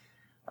here,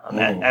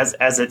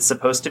 as it's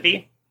supposed to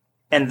be.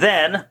 And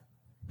then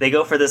they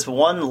go for this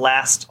one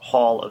last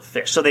haul of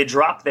fish. So they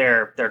drop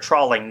their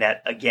trawling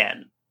net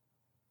again.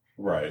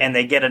 Right. And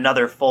they get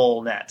another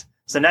full net.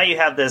 So now you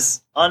have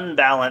this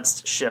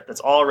unbalanced ship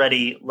that's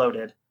already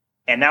loaded,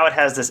 and now it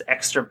has this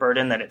extra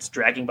burden that it's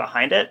dragging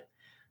behind it.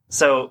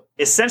 So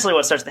essentially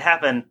what starts to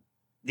happen,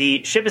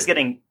 the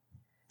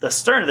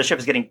stern of the ship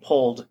is getting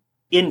pulled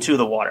into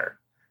the water.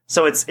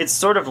 So it's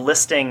sort of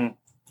listing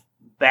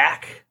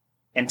back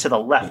and to the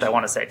left, I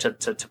want to say,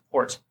 to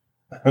port.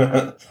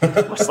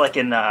 Much like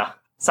in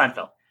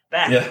Seinfeld.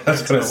 Back. Yeah, I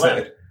was going to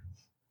say.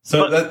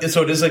 So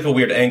it is like a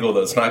weird angle,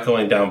 though. It's not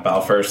going down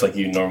bow first like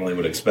you normally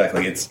would expect.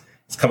 Like it's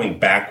coming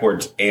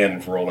backwards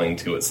and rolling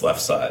to its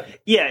left side.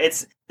 Yeah,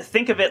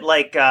 think of it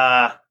like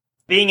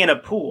being in a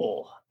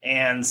pool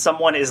and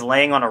someone is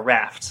laying on a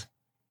raft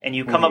and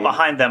you come up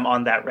behind them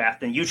on that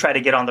raft and you try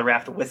to get on the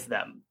raft with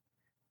them.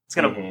 It's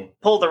going to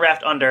pull the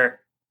raft under.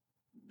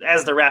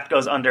 As the raft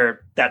goes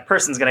under, that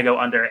person's going to go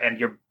under and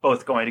you're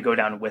both going to go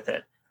down with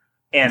it.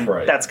 And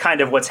That's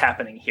kind of what's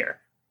happening here,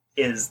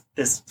 is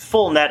this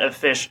full net of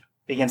fish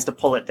begins to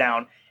pull it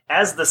down.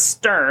 As the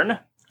stern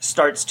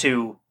starts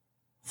to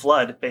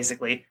flood,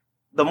 basically,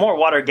 the more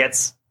water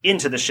gets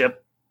into the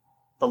ship,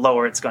 the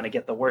lower it's going to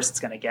get, the worse it's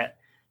going to get.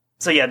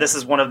 So yeah, this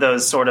is one of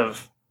those sort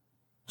of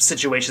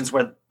situations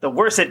where the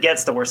worse it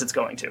gets, the worse it's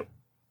going to.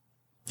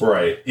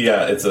 Right.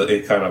 Yeah,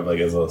 it kind of like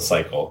is a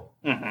cycle.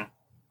 Mm-hmm.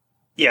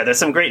 Yeah, there's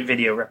some great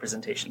video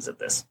representations of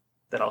this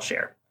that I'll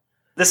share.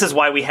 This is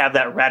why we have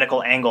that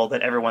radical angle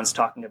that everyone's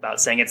talking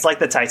about, saying it's like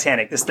the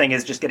Titanic. This thing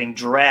is just getting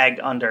dragged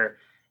under,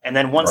 and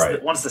then once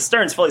the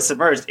stern's fully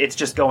submerged, it's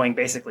just going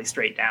basically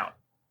straight down.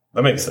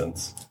 That makes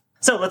sense.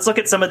 So let's look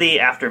at some of the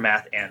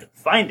aftermath and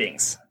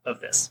findings of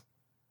this.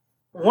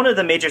 One of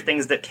the major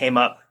things that came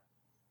up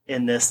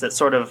in this that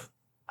sort of,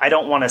 I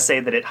don't want to say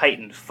that it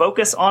heightened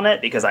focus on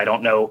it, because I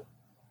don't know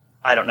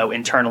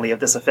internally if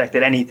this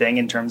affected anything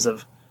in terms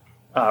of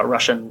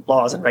Russian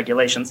laws and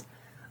regulations,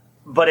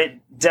 but it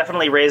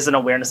definitely raised an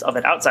awareness of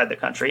it outside the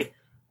country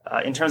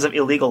in terms of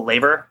illegal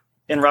labor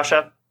in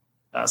Russia,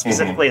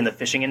 specifically in the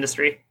fishing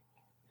industry.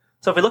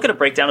 So if we look at a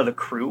breakdown of the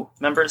crew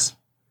members,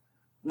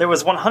 there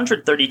was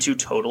 132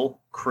 total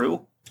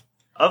crew.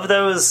 Of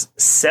those,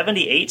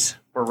 78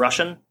 were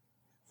Russian.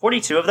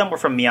 42 of them were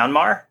from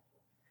Myanmar.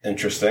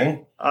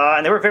 Interesting.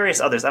 And there were various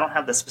others. I don't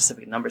have the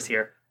specific numbers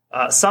here.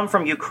 Some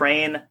from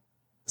Ukraine,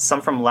 some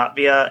from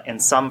Latvia,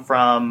 and some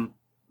from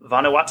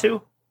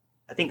Vanuatu.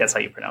 I think that's how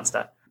you pronounce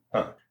that.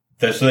 Huh.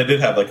 So they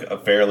did have like a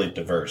fairly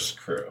diverse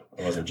crew.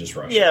 It wasn't just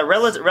Russian. Yeah,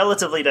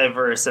 relatively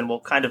diverse, and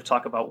we'll kind of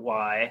talk about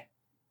why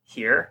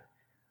here.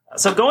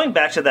 So going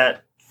back to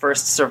that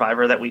first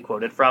survivor that we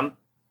quoted from,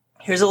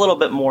 here's a little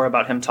bit more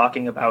about him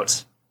talking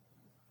about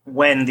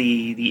when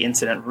the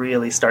incident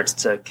really starts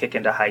to kick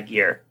into high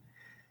gear.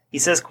 He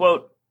says,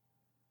 quote,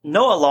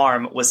 "No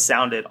alarm was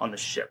sounded on the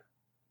ship.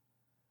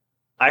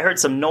 I heard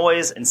some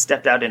noise and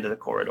stepped out into the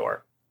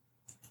corridor.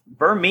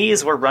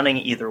 Burmese were running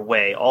either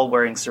way, all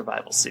wearing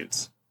survival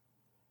suits.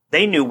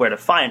 They knew where to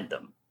find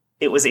them.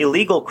 It was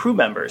illegal crew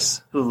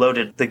members who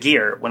loaded the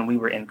gear when we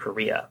were in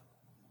Korea.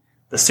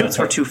 The suits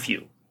were too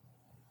few.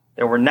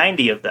 There were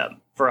 90 of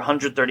them for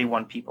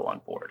 131 people on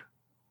board.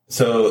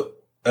 So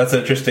that's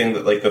interesting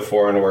that like the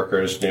foreign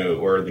workers knew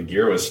where the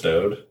gear was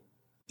stowed.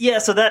 Yeah,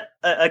 so that,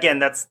 again,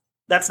 that's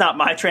not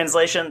my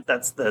translation.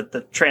 That's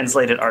the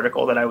translated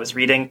article that I was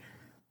reading.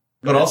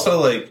 But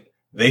also, like,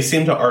 they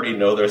seem to already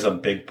know there's a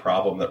big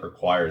problem that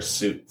requires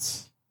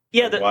suits.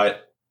 Yeah,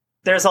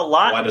 there's a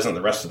lot. Why doesn't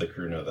the rest of the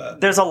crew know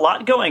that? There's a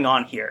lot going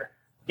on here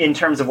in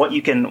terms of what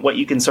you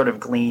can sort of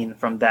glean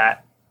from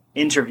that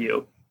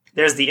interview.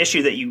 There's the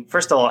issue that you,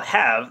 first of all,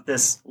 have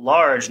this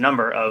large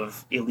number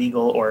of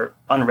illegal or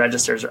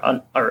unregistered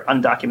or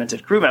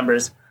undocumented crew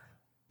members.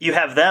 You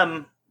have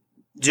them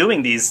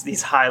doing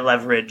these high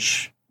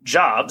leverage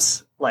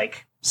jobs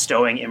like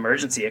stowing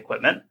emergency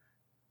equipment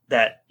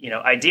that,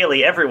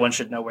 ideally everyone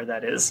should know where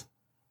that is.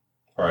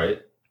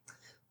 Right.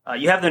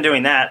 You have them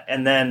doing that,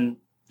 and then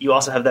you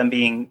also have them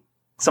being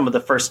some of the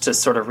first to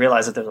sort of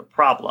realize that there's a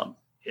problem.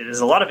 There's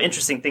a lot of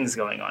interesting things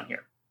going on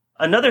here.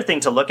 Another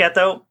thing to look at,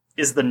 though,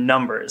 is the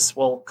numbers.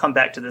 We'll come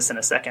back to this in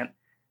a second.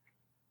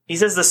 He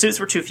says the suits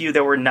were too few.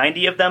 There were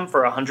 90 of them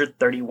for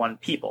 131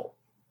 people.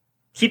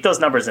 Keep those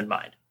numbers in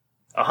mind.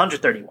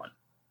 131.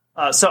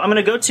 So I'm going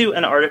to go to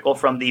an article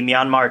from the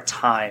Myanmar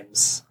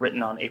Times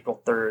written on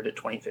April 3rd,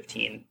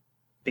 2015.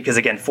 Because,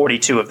 again,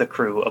 42 of the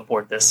crew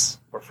aboard this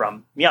were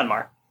from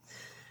Myanmar.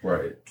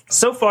 Right.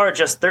 So far,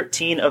 just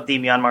 13 of the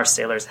Myanmar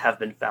sailors have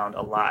been found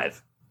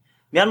alive.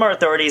 Myanmar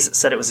authorities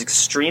said it was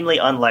extremely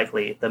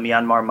unlikely the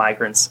Myanmar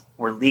migrants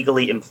were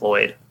legally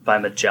employed by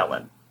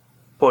Magellan.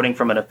 Quoting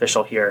from an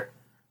official here,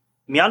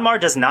 Myanmar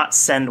does not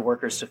send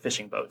workers to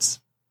fishing boats.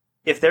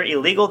 If they're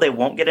illegal, they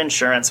won't get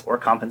insurance or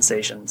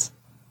compensations.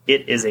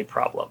 It is a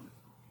problem.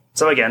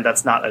 So again,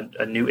 that's not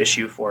a new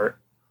issue for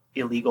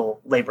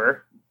illegal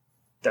labor.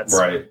 That's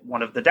right.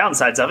 One of the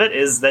downsides of it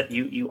is that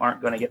you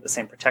aren't going to get the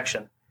same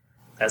protection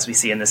as we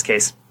see in this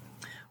case.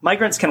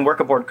 Migrants can work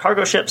aboard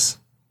cargo ships,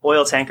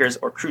 oil tankers,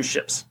 or cruise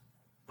ships.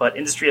 But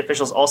industry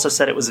officials also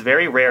said it was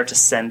very rare to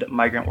send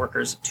migrant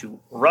workers to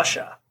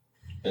Russia.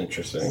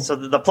 Interesting. So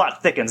the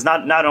plot thickens.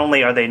 Not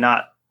only are they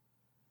not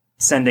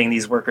sending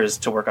these workers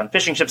to work on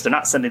fishing ships, they're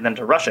not sending them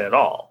to Russia at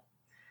all.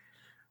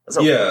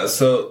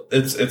 So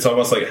it's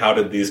almost like, how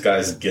did these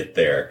guys get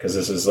there? Because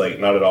this is like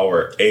not at all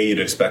where you'd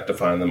expect to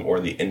find them or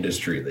the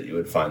industry that you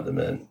would find them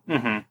in.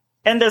 Mm-hmm.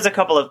 And there's a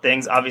couple of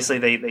things. Obviously,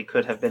 they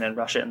could have been in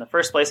Russia in the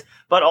first place.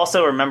 But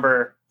also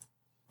remember,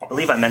 I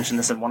believe I mentioned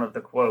this in one of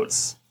the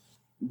quotes,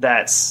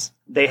 that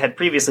they had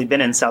previously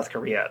been in South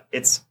Korea.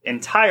 It's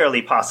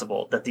entirely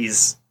possible that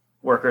these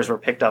workers were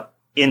picked up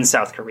in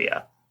South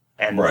Korea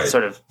and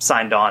sort of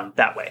signed on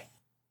that way.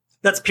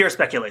 That's pure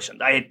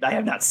speculation. I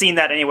have not seen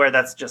that anywhere.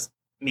 That's just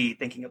me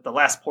thinking of the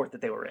last port that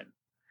they were in.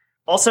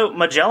 Also,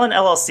 Magellan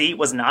LLC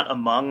was not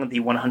among the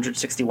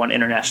 161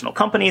 international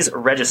companies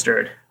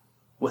registered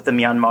with the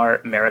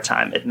Myanmar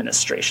Maritime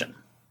Administration.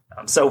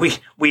 So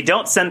we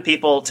don't send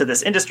people to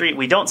this industry.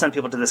 We don't send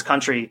people to this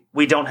country.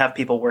 We don't have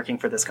people working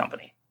for this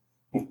company.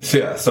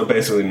 Yeah, so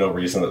basically no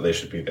reason that they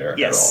should be there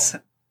at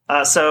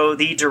all. So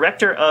the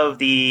director of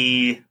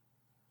the,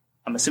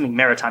 I'm assuming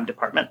Maritime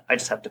Department, I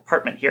just have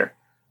department here,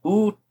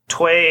 U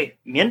Toy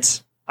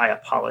Mint, I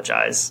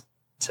apologize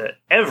to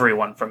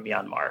everyone from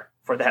Myanmar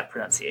for that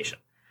pronunciation.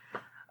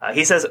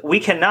 He says,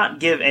 we cannot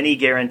give any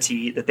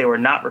guarantee that they were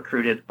not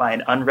recruited by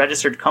an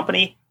unregistered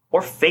company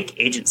or fake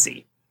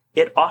agency.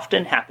 It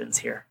often happens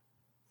here.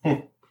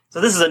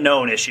 So this is a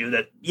known issue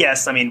that,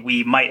 yes, I mean,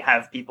 we might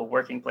have people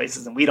working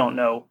places and we don't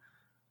know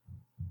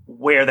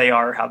where they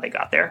are or how they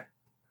got there.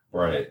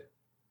 Right.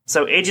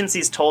 So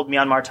agencies told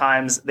Myanmar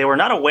Times they were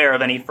not aware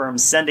of any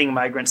firms sending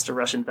migrants to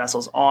Russian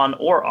vessels on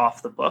or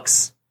off the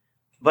books.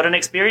 But an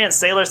experienced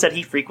sailor said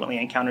he frequently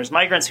encounters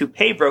migrants who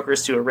pay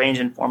brokers to arrange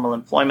informal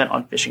employment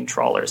on fishing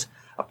trawlers,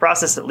 a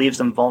process that leaves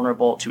them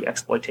vulnerable to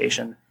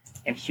exploitation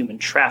and human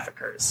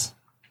traffickers.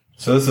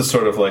 So this is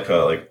sort of like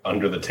a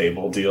under the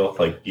table deal,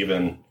 like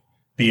even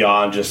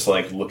beyond just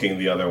like looking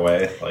the other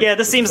way. Like, yeah,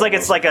 this seems like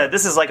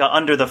this is like a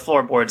under the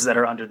floorboards that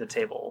are under the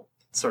table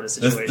sort of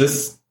situation.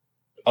 This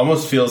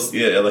almost feels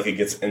like it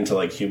gets into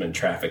like human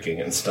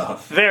trafficking and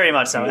stuff. Very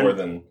much so.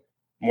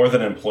 More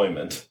than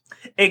employment.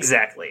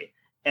 Exactly.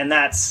 And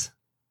that's,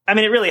 I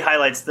mean, it really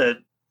highlights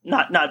the,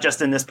 not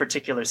just in this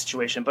particular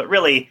situation, but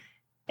really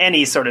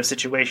any sort of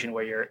situation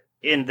where you're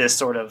in this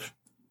sort of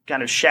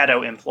kind of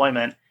shadow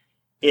employment.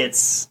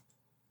 It's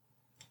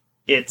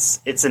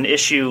an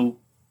issue,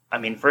 I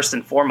mean, first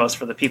and foremost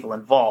for the people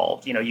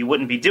involved. You know, you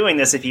wouldn't be doing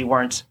this if you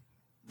weren't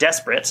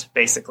desperate,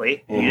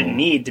 basically. You didn't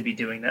need to be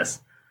doing this.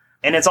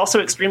 And it's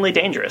also extremely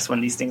dangerous when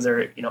these things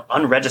are,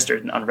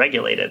 unregistered and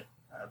unregulated,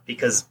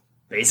 because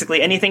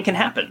basically anything can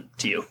happen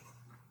to you.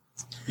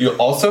 You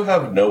also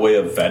have no way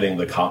of vetting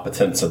the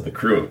competence of the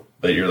crew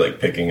that you're like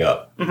picking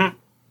up.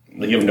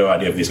 Mm-hmm. You have no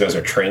idea if these guys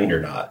are trained or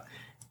not.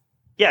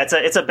 Yeah,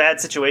 it's a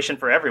bad situation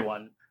for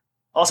everyone.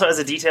 Also, as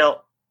a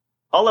detail,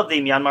 all of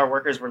the Myanmar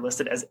workers were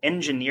listed as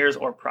engineers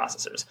or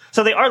processors.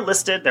 So they are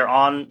listed. They're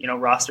on,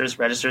 rosters,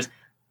 registers.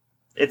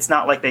 It's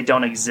not like they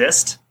don't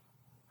exist.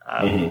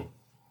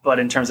 But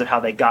in terms of how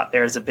they got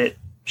there is a bit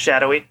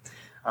shadowy.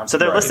 So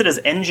they're listed as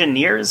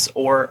engineers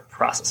or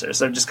processors.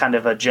 So just kind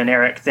of a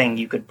generic thing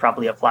you could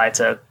probably apply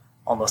to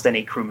almost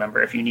any crew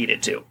member if you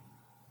needed to.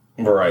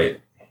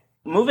 Right.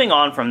 Moving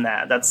on from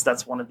that,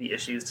 that's one of the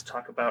issues to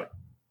talk about.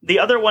 The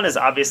other one is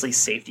obviously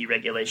safety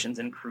regulations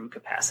and crew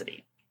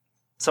capacity.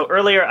 So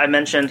earlier I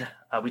mentioned,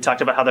 we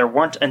talked about how there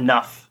weren't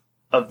enough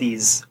of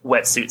these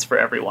wetsuits for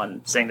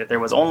everyone, saying that there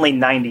was only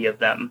 90 of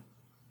them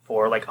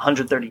for like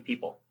 130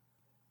 people.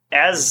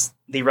 As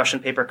the Russian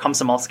paper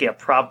Komsomolskaya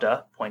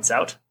Pravda points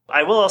out,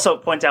 I will also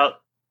point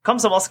out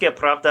Komsomolskaya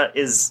Pravda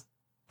is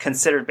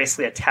considered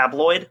basically a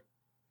tabloid,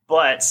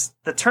 but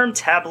the term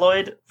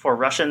tabloid for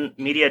Russian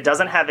media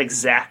doesn't have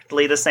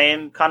exactly the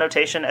same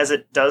connotation as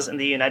it does in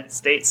the United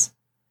States.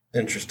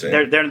 Interesting.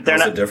 They're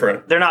not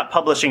different. They're not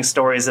publishing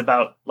stories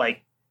about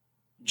like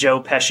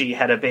Joe Pesci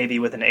had a baby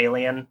with an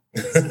alien,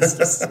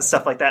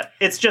 stuff like that.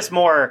 It's just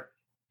more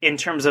in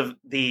terms of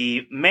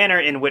the manner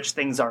in which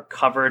things are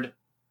covered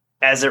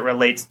as it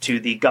relates to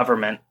the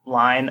government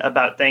line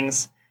about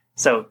things.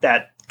 So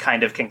that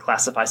kind of can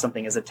classify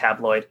something as a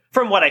tabloid,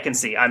 from what I can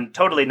see. I'm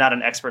totally not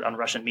an expert on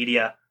Russian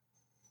media,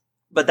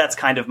 but that's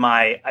kind of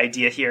my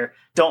idea here.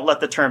 Don't let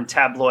the term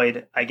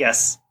tabloid, I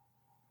guess,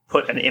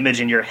 put an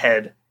image in your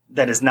head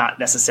that is not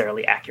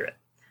necessarily accurate.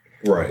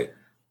 Right.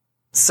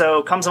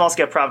 So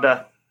Komsomolskaya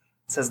Pravda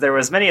says there were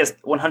as many as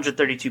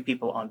 132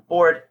 people on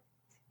board.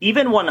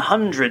 Even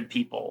 100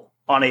 people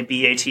on a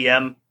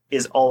BATM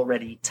is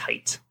already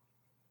tight.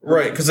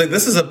 Right, because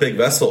this is a big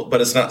vessel, but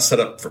it's not set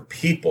up for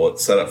people.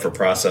 It's set up for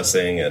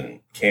processing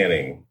and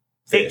canning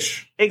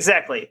fish.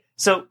 Exactly.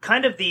 So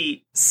kind of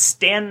the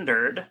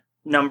standard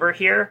number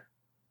here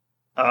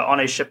on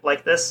a ship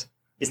like this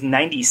is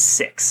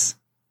 96.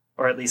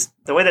 Or at least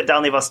the way that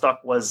Dalny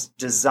Vostok was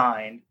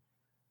designed,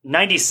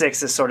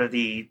 96 is sort of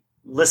the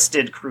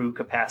listed crew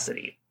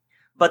capacity.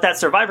 But that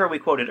survivor we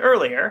quoted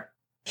earlier,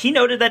 he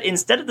noted that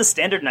instead of the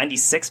standard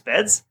 96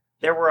 beds,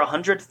 there were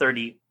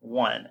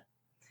 131.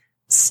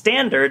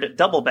 Standard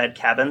double bed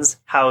cabins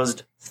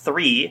housed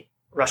 3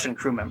 Russian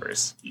crew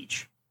members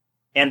each.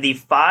 And the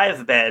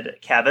 5-bed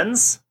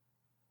cabins,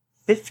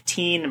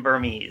 15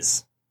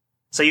 Burmese.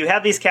 So you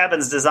have these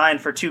cabins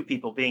designed for 2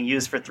 people being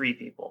used for 3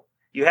 people.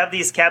 You have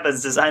these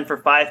cabins designed for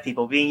 5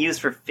 people being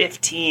used for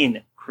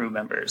 15 crew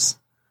members.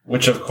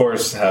 Which, of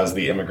course, has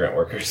the immigrant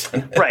workers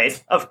in it.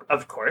 Right,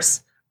 of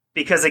course.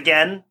 Because,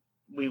 again,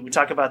 we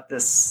talk about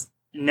this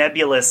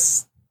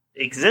nebulous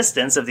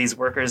existence of these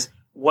workers.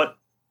 What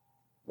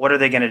are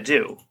they going to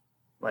do?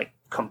 Like,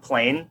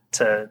 complain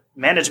to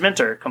management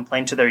or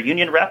complain to their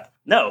union rep?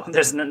 No,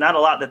 there's not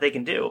a lot that they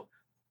can do.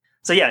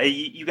 So, yeah,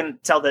 you can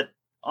tell that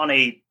on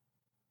a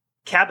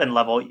cabin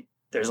level,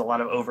 there's a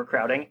lot of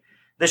overcrowding.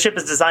 The ship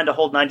is designed to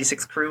hold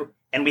 96 crew,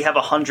 and we have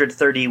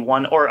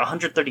 131 or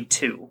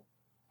 132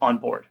 on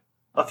board.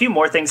 A few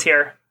more things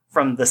here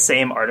from the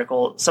same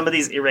article. Some of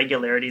these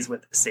irregularities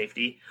with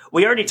safety.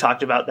 We already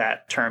talked about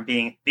that term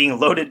being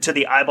loaded to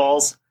the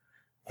eyeballs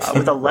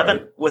with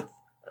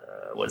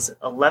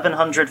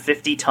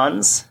 1,150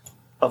 tons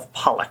of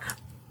pollock.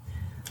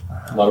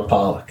 A lot of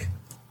pollock.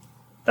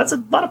 That's a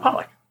lot of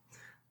pollock.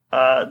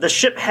 The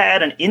ship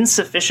had an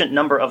insufficient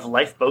number of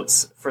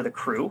lifeboats for the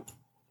crew.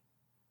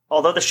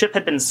 Although the ship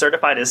had been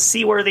certified as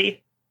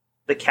seaworthy,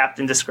 the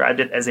captain described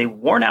it as a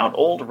worn-out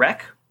old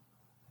wreck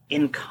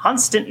in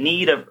constant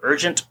need of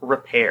urgent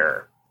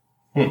repair.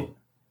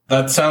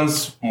 That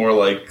sounds more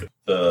like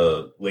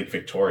the Lake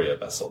Victoria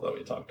vessel that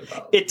we talked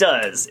about. It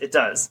does.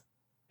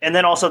 And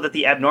then also that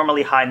the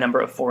abnormally high number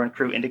of foreign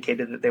crew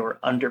indicated that they were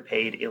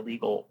underpaid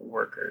illegal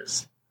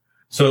workers.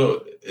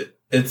 So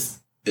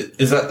it's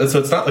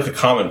not like a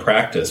common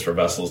practice for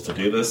vessels to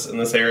do this in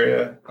this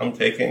area, I'm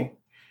taking?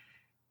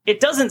 It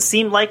doesn't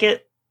seem like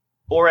it,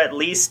 or at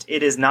least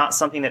it is not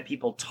something that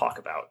people talk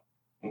about.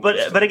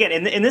 But again,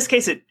 in this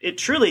case, it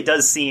truly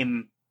does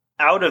seem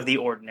out of the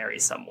ordinary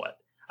somewhat.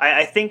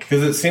 I think...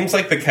 Because it seems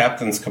like the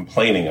captain's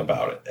complaining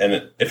about it.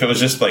 And if it was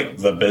just like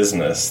the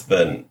business,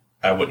 then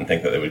I wouldn't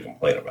think that they would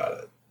complain about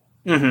it.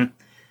 Mm-hmm.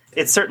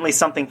 It's certainly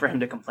something for him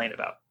to complain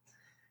about.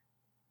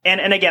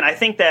 And again, I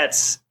think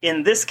that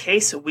in this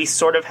case, we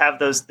sort of have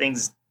those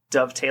things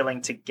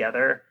dovetailing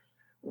together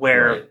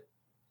where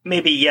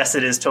maybe, yes,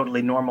 it is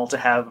totally normal to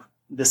have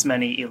this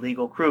many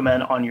illegal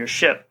crewmen on your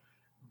ship,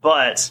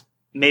 but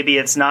maybe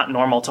it's not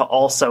normal to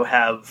also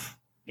have,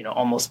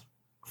 almost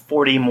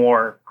 40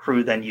 more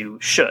crew than you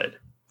should.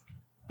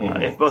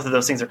 Mm-hmm. If both of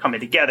those things are coming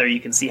together, you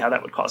can see how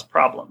that would cause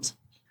problems.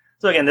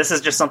 So again, this is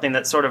just something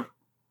that sort of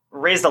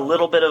raised a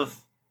little bit of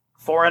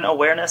foreign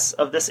awareness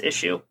of this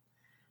issue.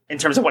 In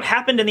terms of what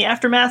happened in the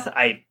aftermath,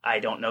 I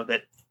don't know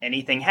that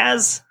anything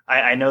has.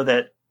 I know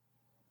that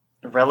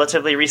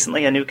relatively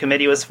recently a new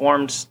committee was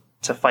formed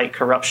to fight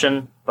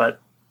corruption,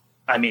 but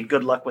I mean,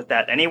 good luck with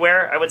that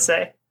anywhere, I would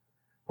say.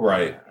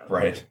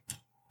 Right.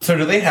 So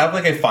do they have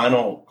like a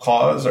final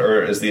cause,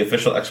 or is the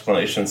official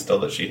explanation still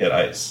that she hit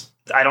ice?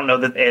 I don't know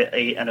that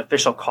an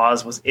official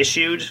cause was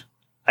issued.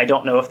 I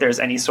don't know if there's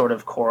any sort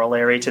of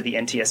corollary to the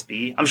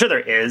NTSB. I'm sure there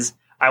is.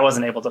 I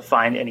wasn't able to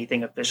find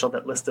anything official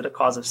that listed a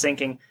cause of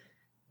sinking.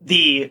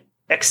 The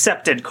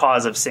accepted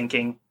cause of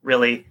sinking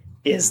really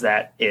is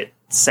that it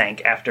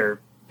sank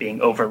after being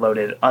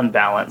overloaded,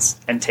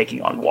 unbalanced, and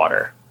taking on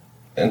water.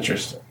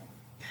 Interesting.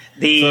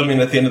 So, I mean,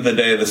 at the end of the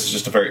day, this is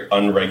just a very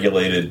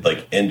unregulated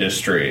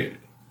industry,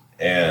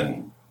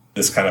 and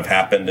this kind of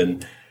happened.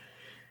 And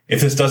if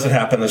this doesn't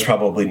happen, there's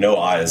probably no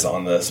eyes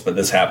on this, but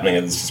this happening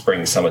is just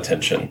bringing some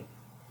attention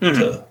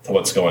to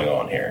what's going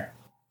on here.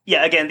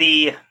 Yeah, again,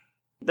 the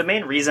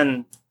main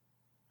reason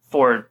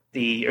for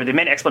the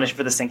main explanation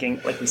for the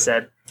sinking, like we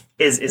said,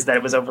 is that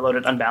it was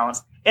overloaded,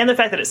 unbalanced, and the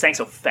fact that it sank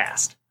so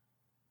fast.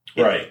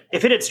 Right.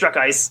 If it had struck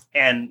ice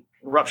and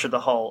ruptured the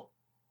hull,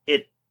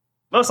 it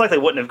most likely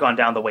wouldn't have gone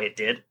down the way it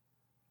did.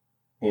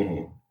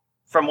 Mm-hmm.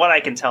 From what I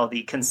can tell,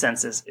 the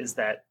consensus is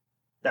that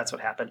that's what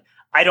happened.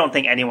 I don't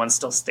think anyone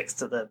still sticks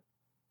to the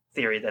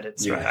theory that it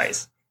struck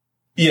ice.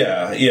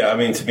 Yeah. I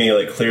mean, to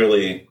me,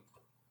 clearly,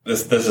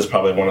 this is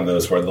probably one of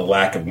those where the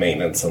lack of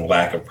maintenance and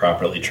lack of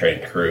properly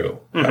trained crew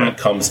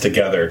comes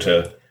together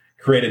to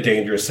create a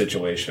dangerous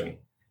situation.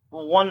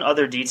 One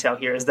other detail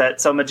here is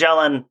that, so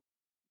Magellan,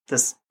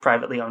 this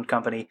privately owned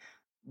company,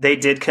 they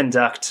did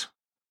conduct,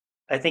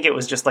 I think it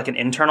was just an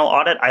internal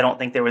audit. I don't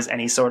think there was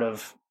any sort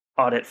of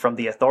audit from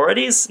the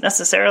authorities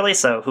necessarily,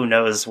 so who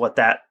knows what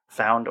that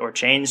found or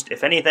changed,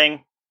 if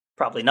anything.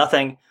 Probably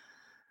nothing.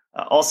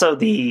 Also,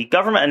 the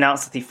government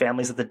announced that the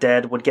families of the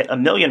dead would get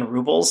 1 million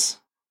rubles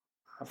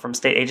from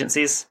state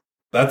agencies.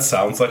 That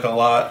sounds like a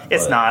lot.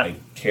 It's not. I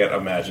can't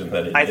imagine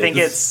that it is.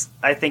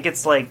 I think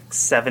it's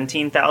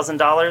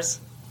 $17,000.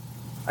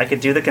 I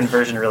could do the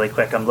conversion really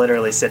quick. I'm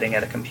literally sitting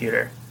at a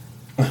computer.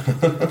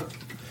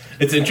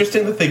 It's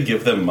interesting that they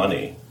give them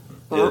money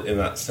in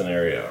that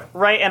scenario.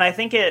 Right, and I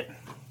think it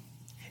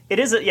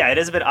is a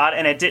bit odd,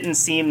 and it didn't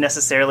seem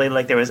necessarily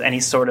like there was any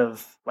sort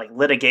of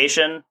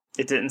litigation.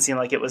 It didn't seem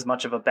like it was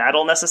much of a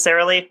battle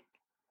necessarily.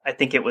 I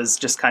think it was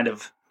just kind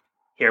of,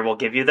 here, we'll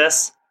give you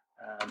this.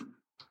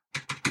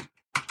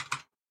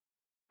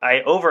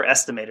 I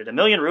overestimated. 1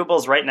 million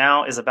rubles right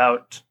now is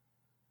about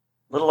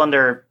a little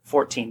under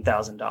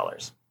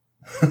 $14,000.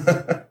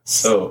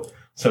 So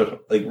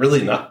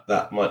really not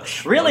that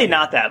much. Really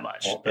not that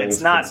much.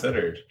 It's not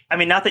considered. I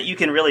mean, not that you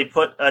can really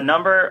put a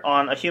number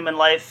on a human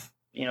life,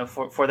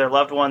 for their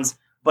loved ones,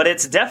 but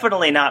it's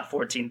definitely not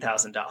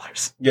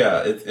 $14,000.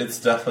 Yeah, it's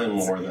definitely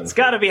more than. It's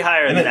got to be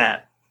higher than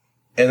that.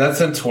 And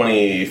that's in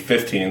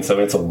 2015, so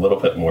it's a little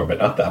bit more, but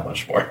not that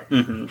much more.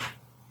 Mm-hmm.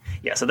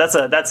 Yeah, so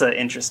that's an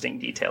interesting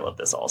detail of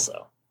this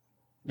also.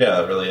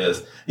 Yeah, it really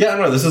is. Yeah, I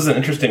don't know. This is an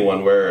interesting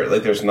one where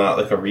there's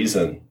not a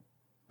reason.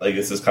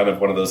 This is kind of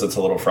one of those that's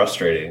a little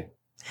frustrating.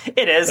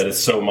 It is. That it's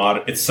so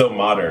modern. It's so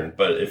modern,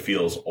 but it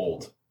feels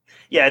old.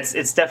 Yeah,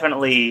 it's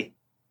definitely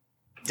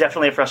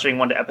a frustrating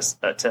one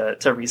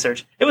to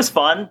research. It was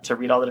fun to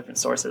read all the different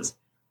sources.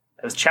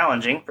 It was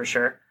challenging for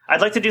sure. I'd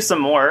like to do some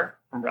more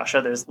from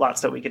Russia. There's lots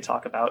that we could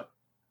talk about.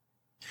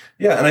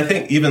 Yeah, and I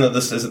think even though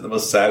this isn't the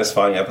most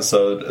satisfying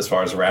episode as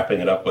far as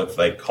wrapping it up with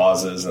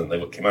causes and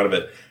what came out of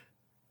it,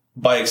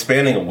 by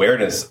expanding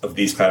awareness of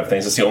these kind of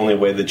things, it's the only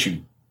way that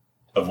you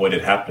avoid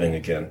it happening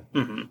again.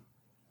 Mm-hmm.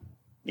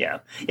 Yeah,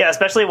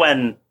 especially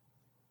when,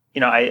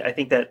 I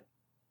think that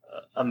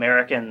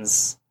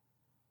Americans,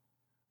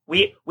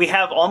 we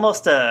have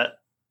almost an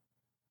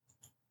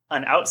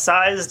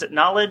outsized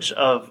knowledge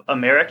of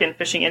American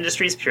fishing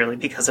industries purely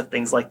because of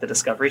things like the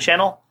Discovery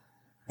Channel,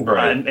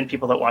 right, and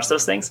people that watch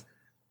those things.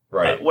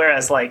 Right.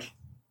 Whereas,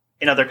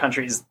 in other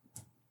countries,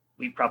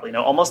 we probably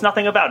know almost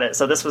nothing about it.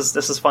 So this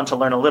was fun to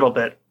learn a little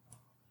bit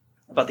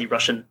about the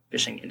Russian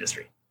fishing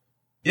industry.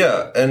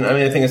 Yeah, and I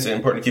mean, I think it's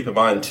important to keep in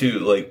mind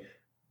too.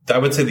 I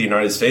would say the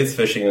United States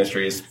fishing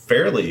industry is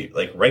fairly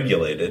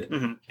regulated,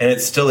 and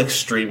it's still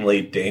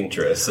extremely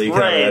dangerous. So you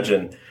can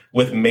imagine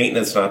with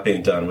maintenance not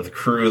being done, with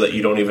crew that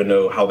you don't even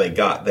know how they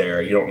got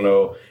there, you don't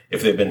know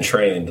if they've been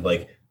trained.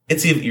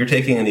 You're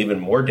taking an even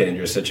more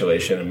dangerous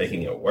situation and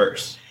making it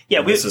worse.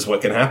 Yeah, this is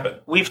what can happen.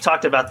 We've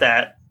talked about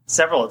that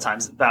several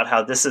times, about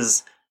how this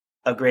is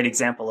a great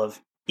example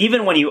of,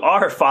 even when you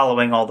are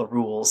following all the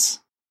rules,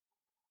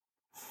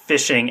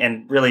 fishing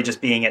and really just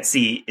being at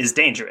sea is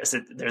dangerous.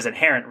 There's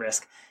inherent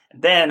risk.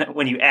 Then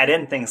when you add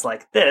in things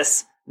like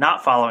this,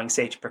 not following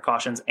safety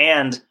precautions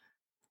and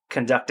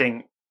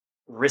conducting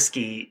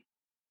risky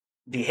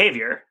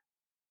behavior,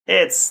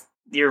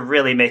 you're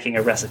really making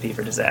a recipe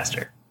for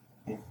disaster.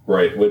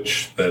 Right,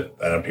 which that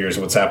appears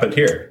what's happened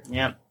here.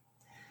 Yeah.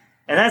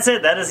 And that's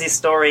it. That is the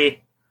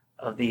story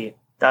of the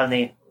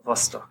Dalny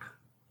Vostok.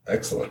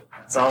 Excellent.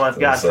 That's all I've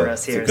got for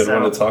us here. It's a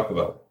good one to talk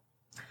about.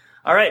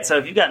 All right, so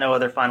if you've got no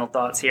other final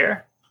thoughts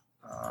here.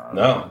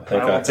 No,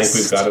 I think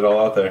we've got it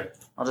all out there.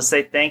 I'll just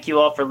say thank you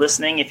all for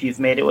listening. If you've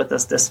made it with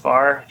us this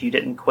far, if you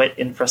didn't quit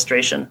in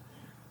frustration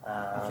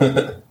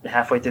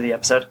halfway through the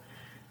episode.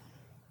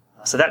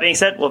 So that being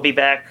said, we'll be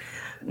back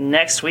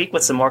next week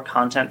with some more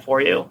content for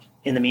you.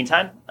 In the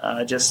meantime,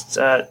 just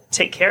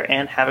take care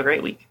and have a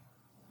great week.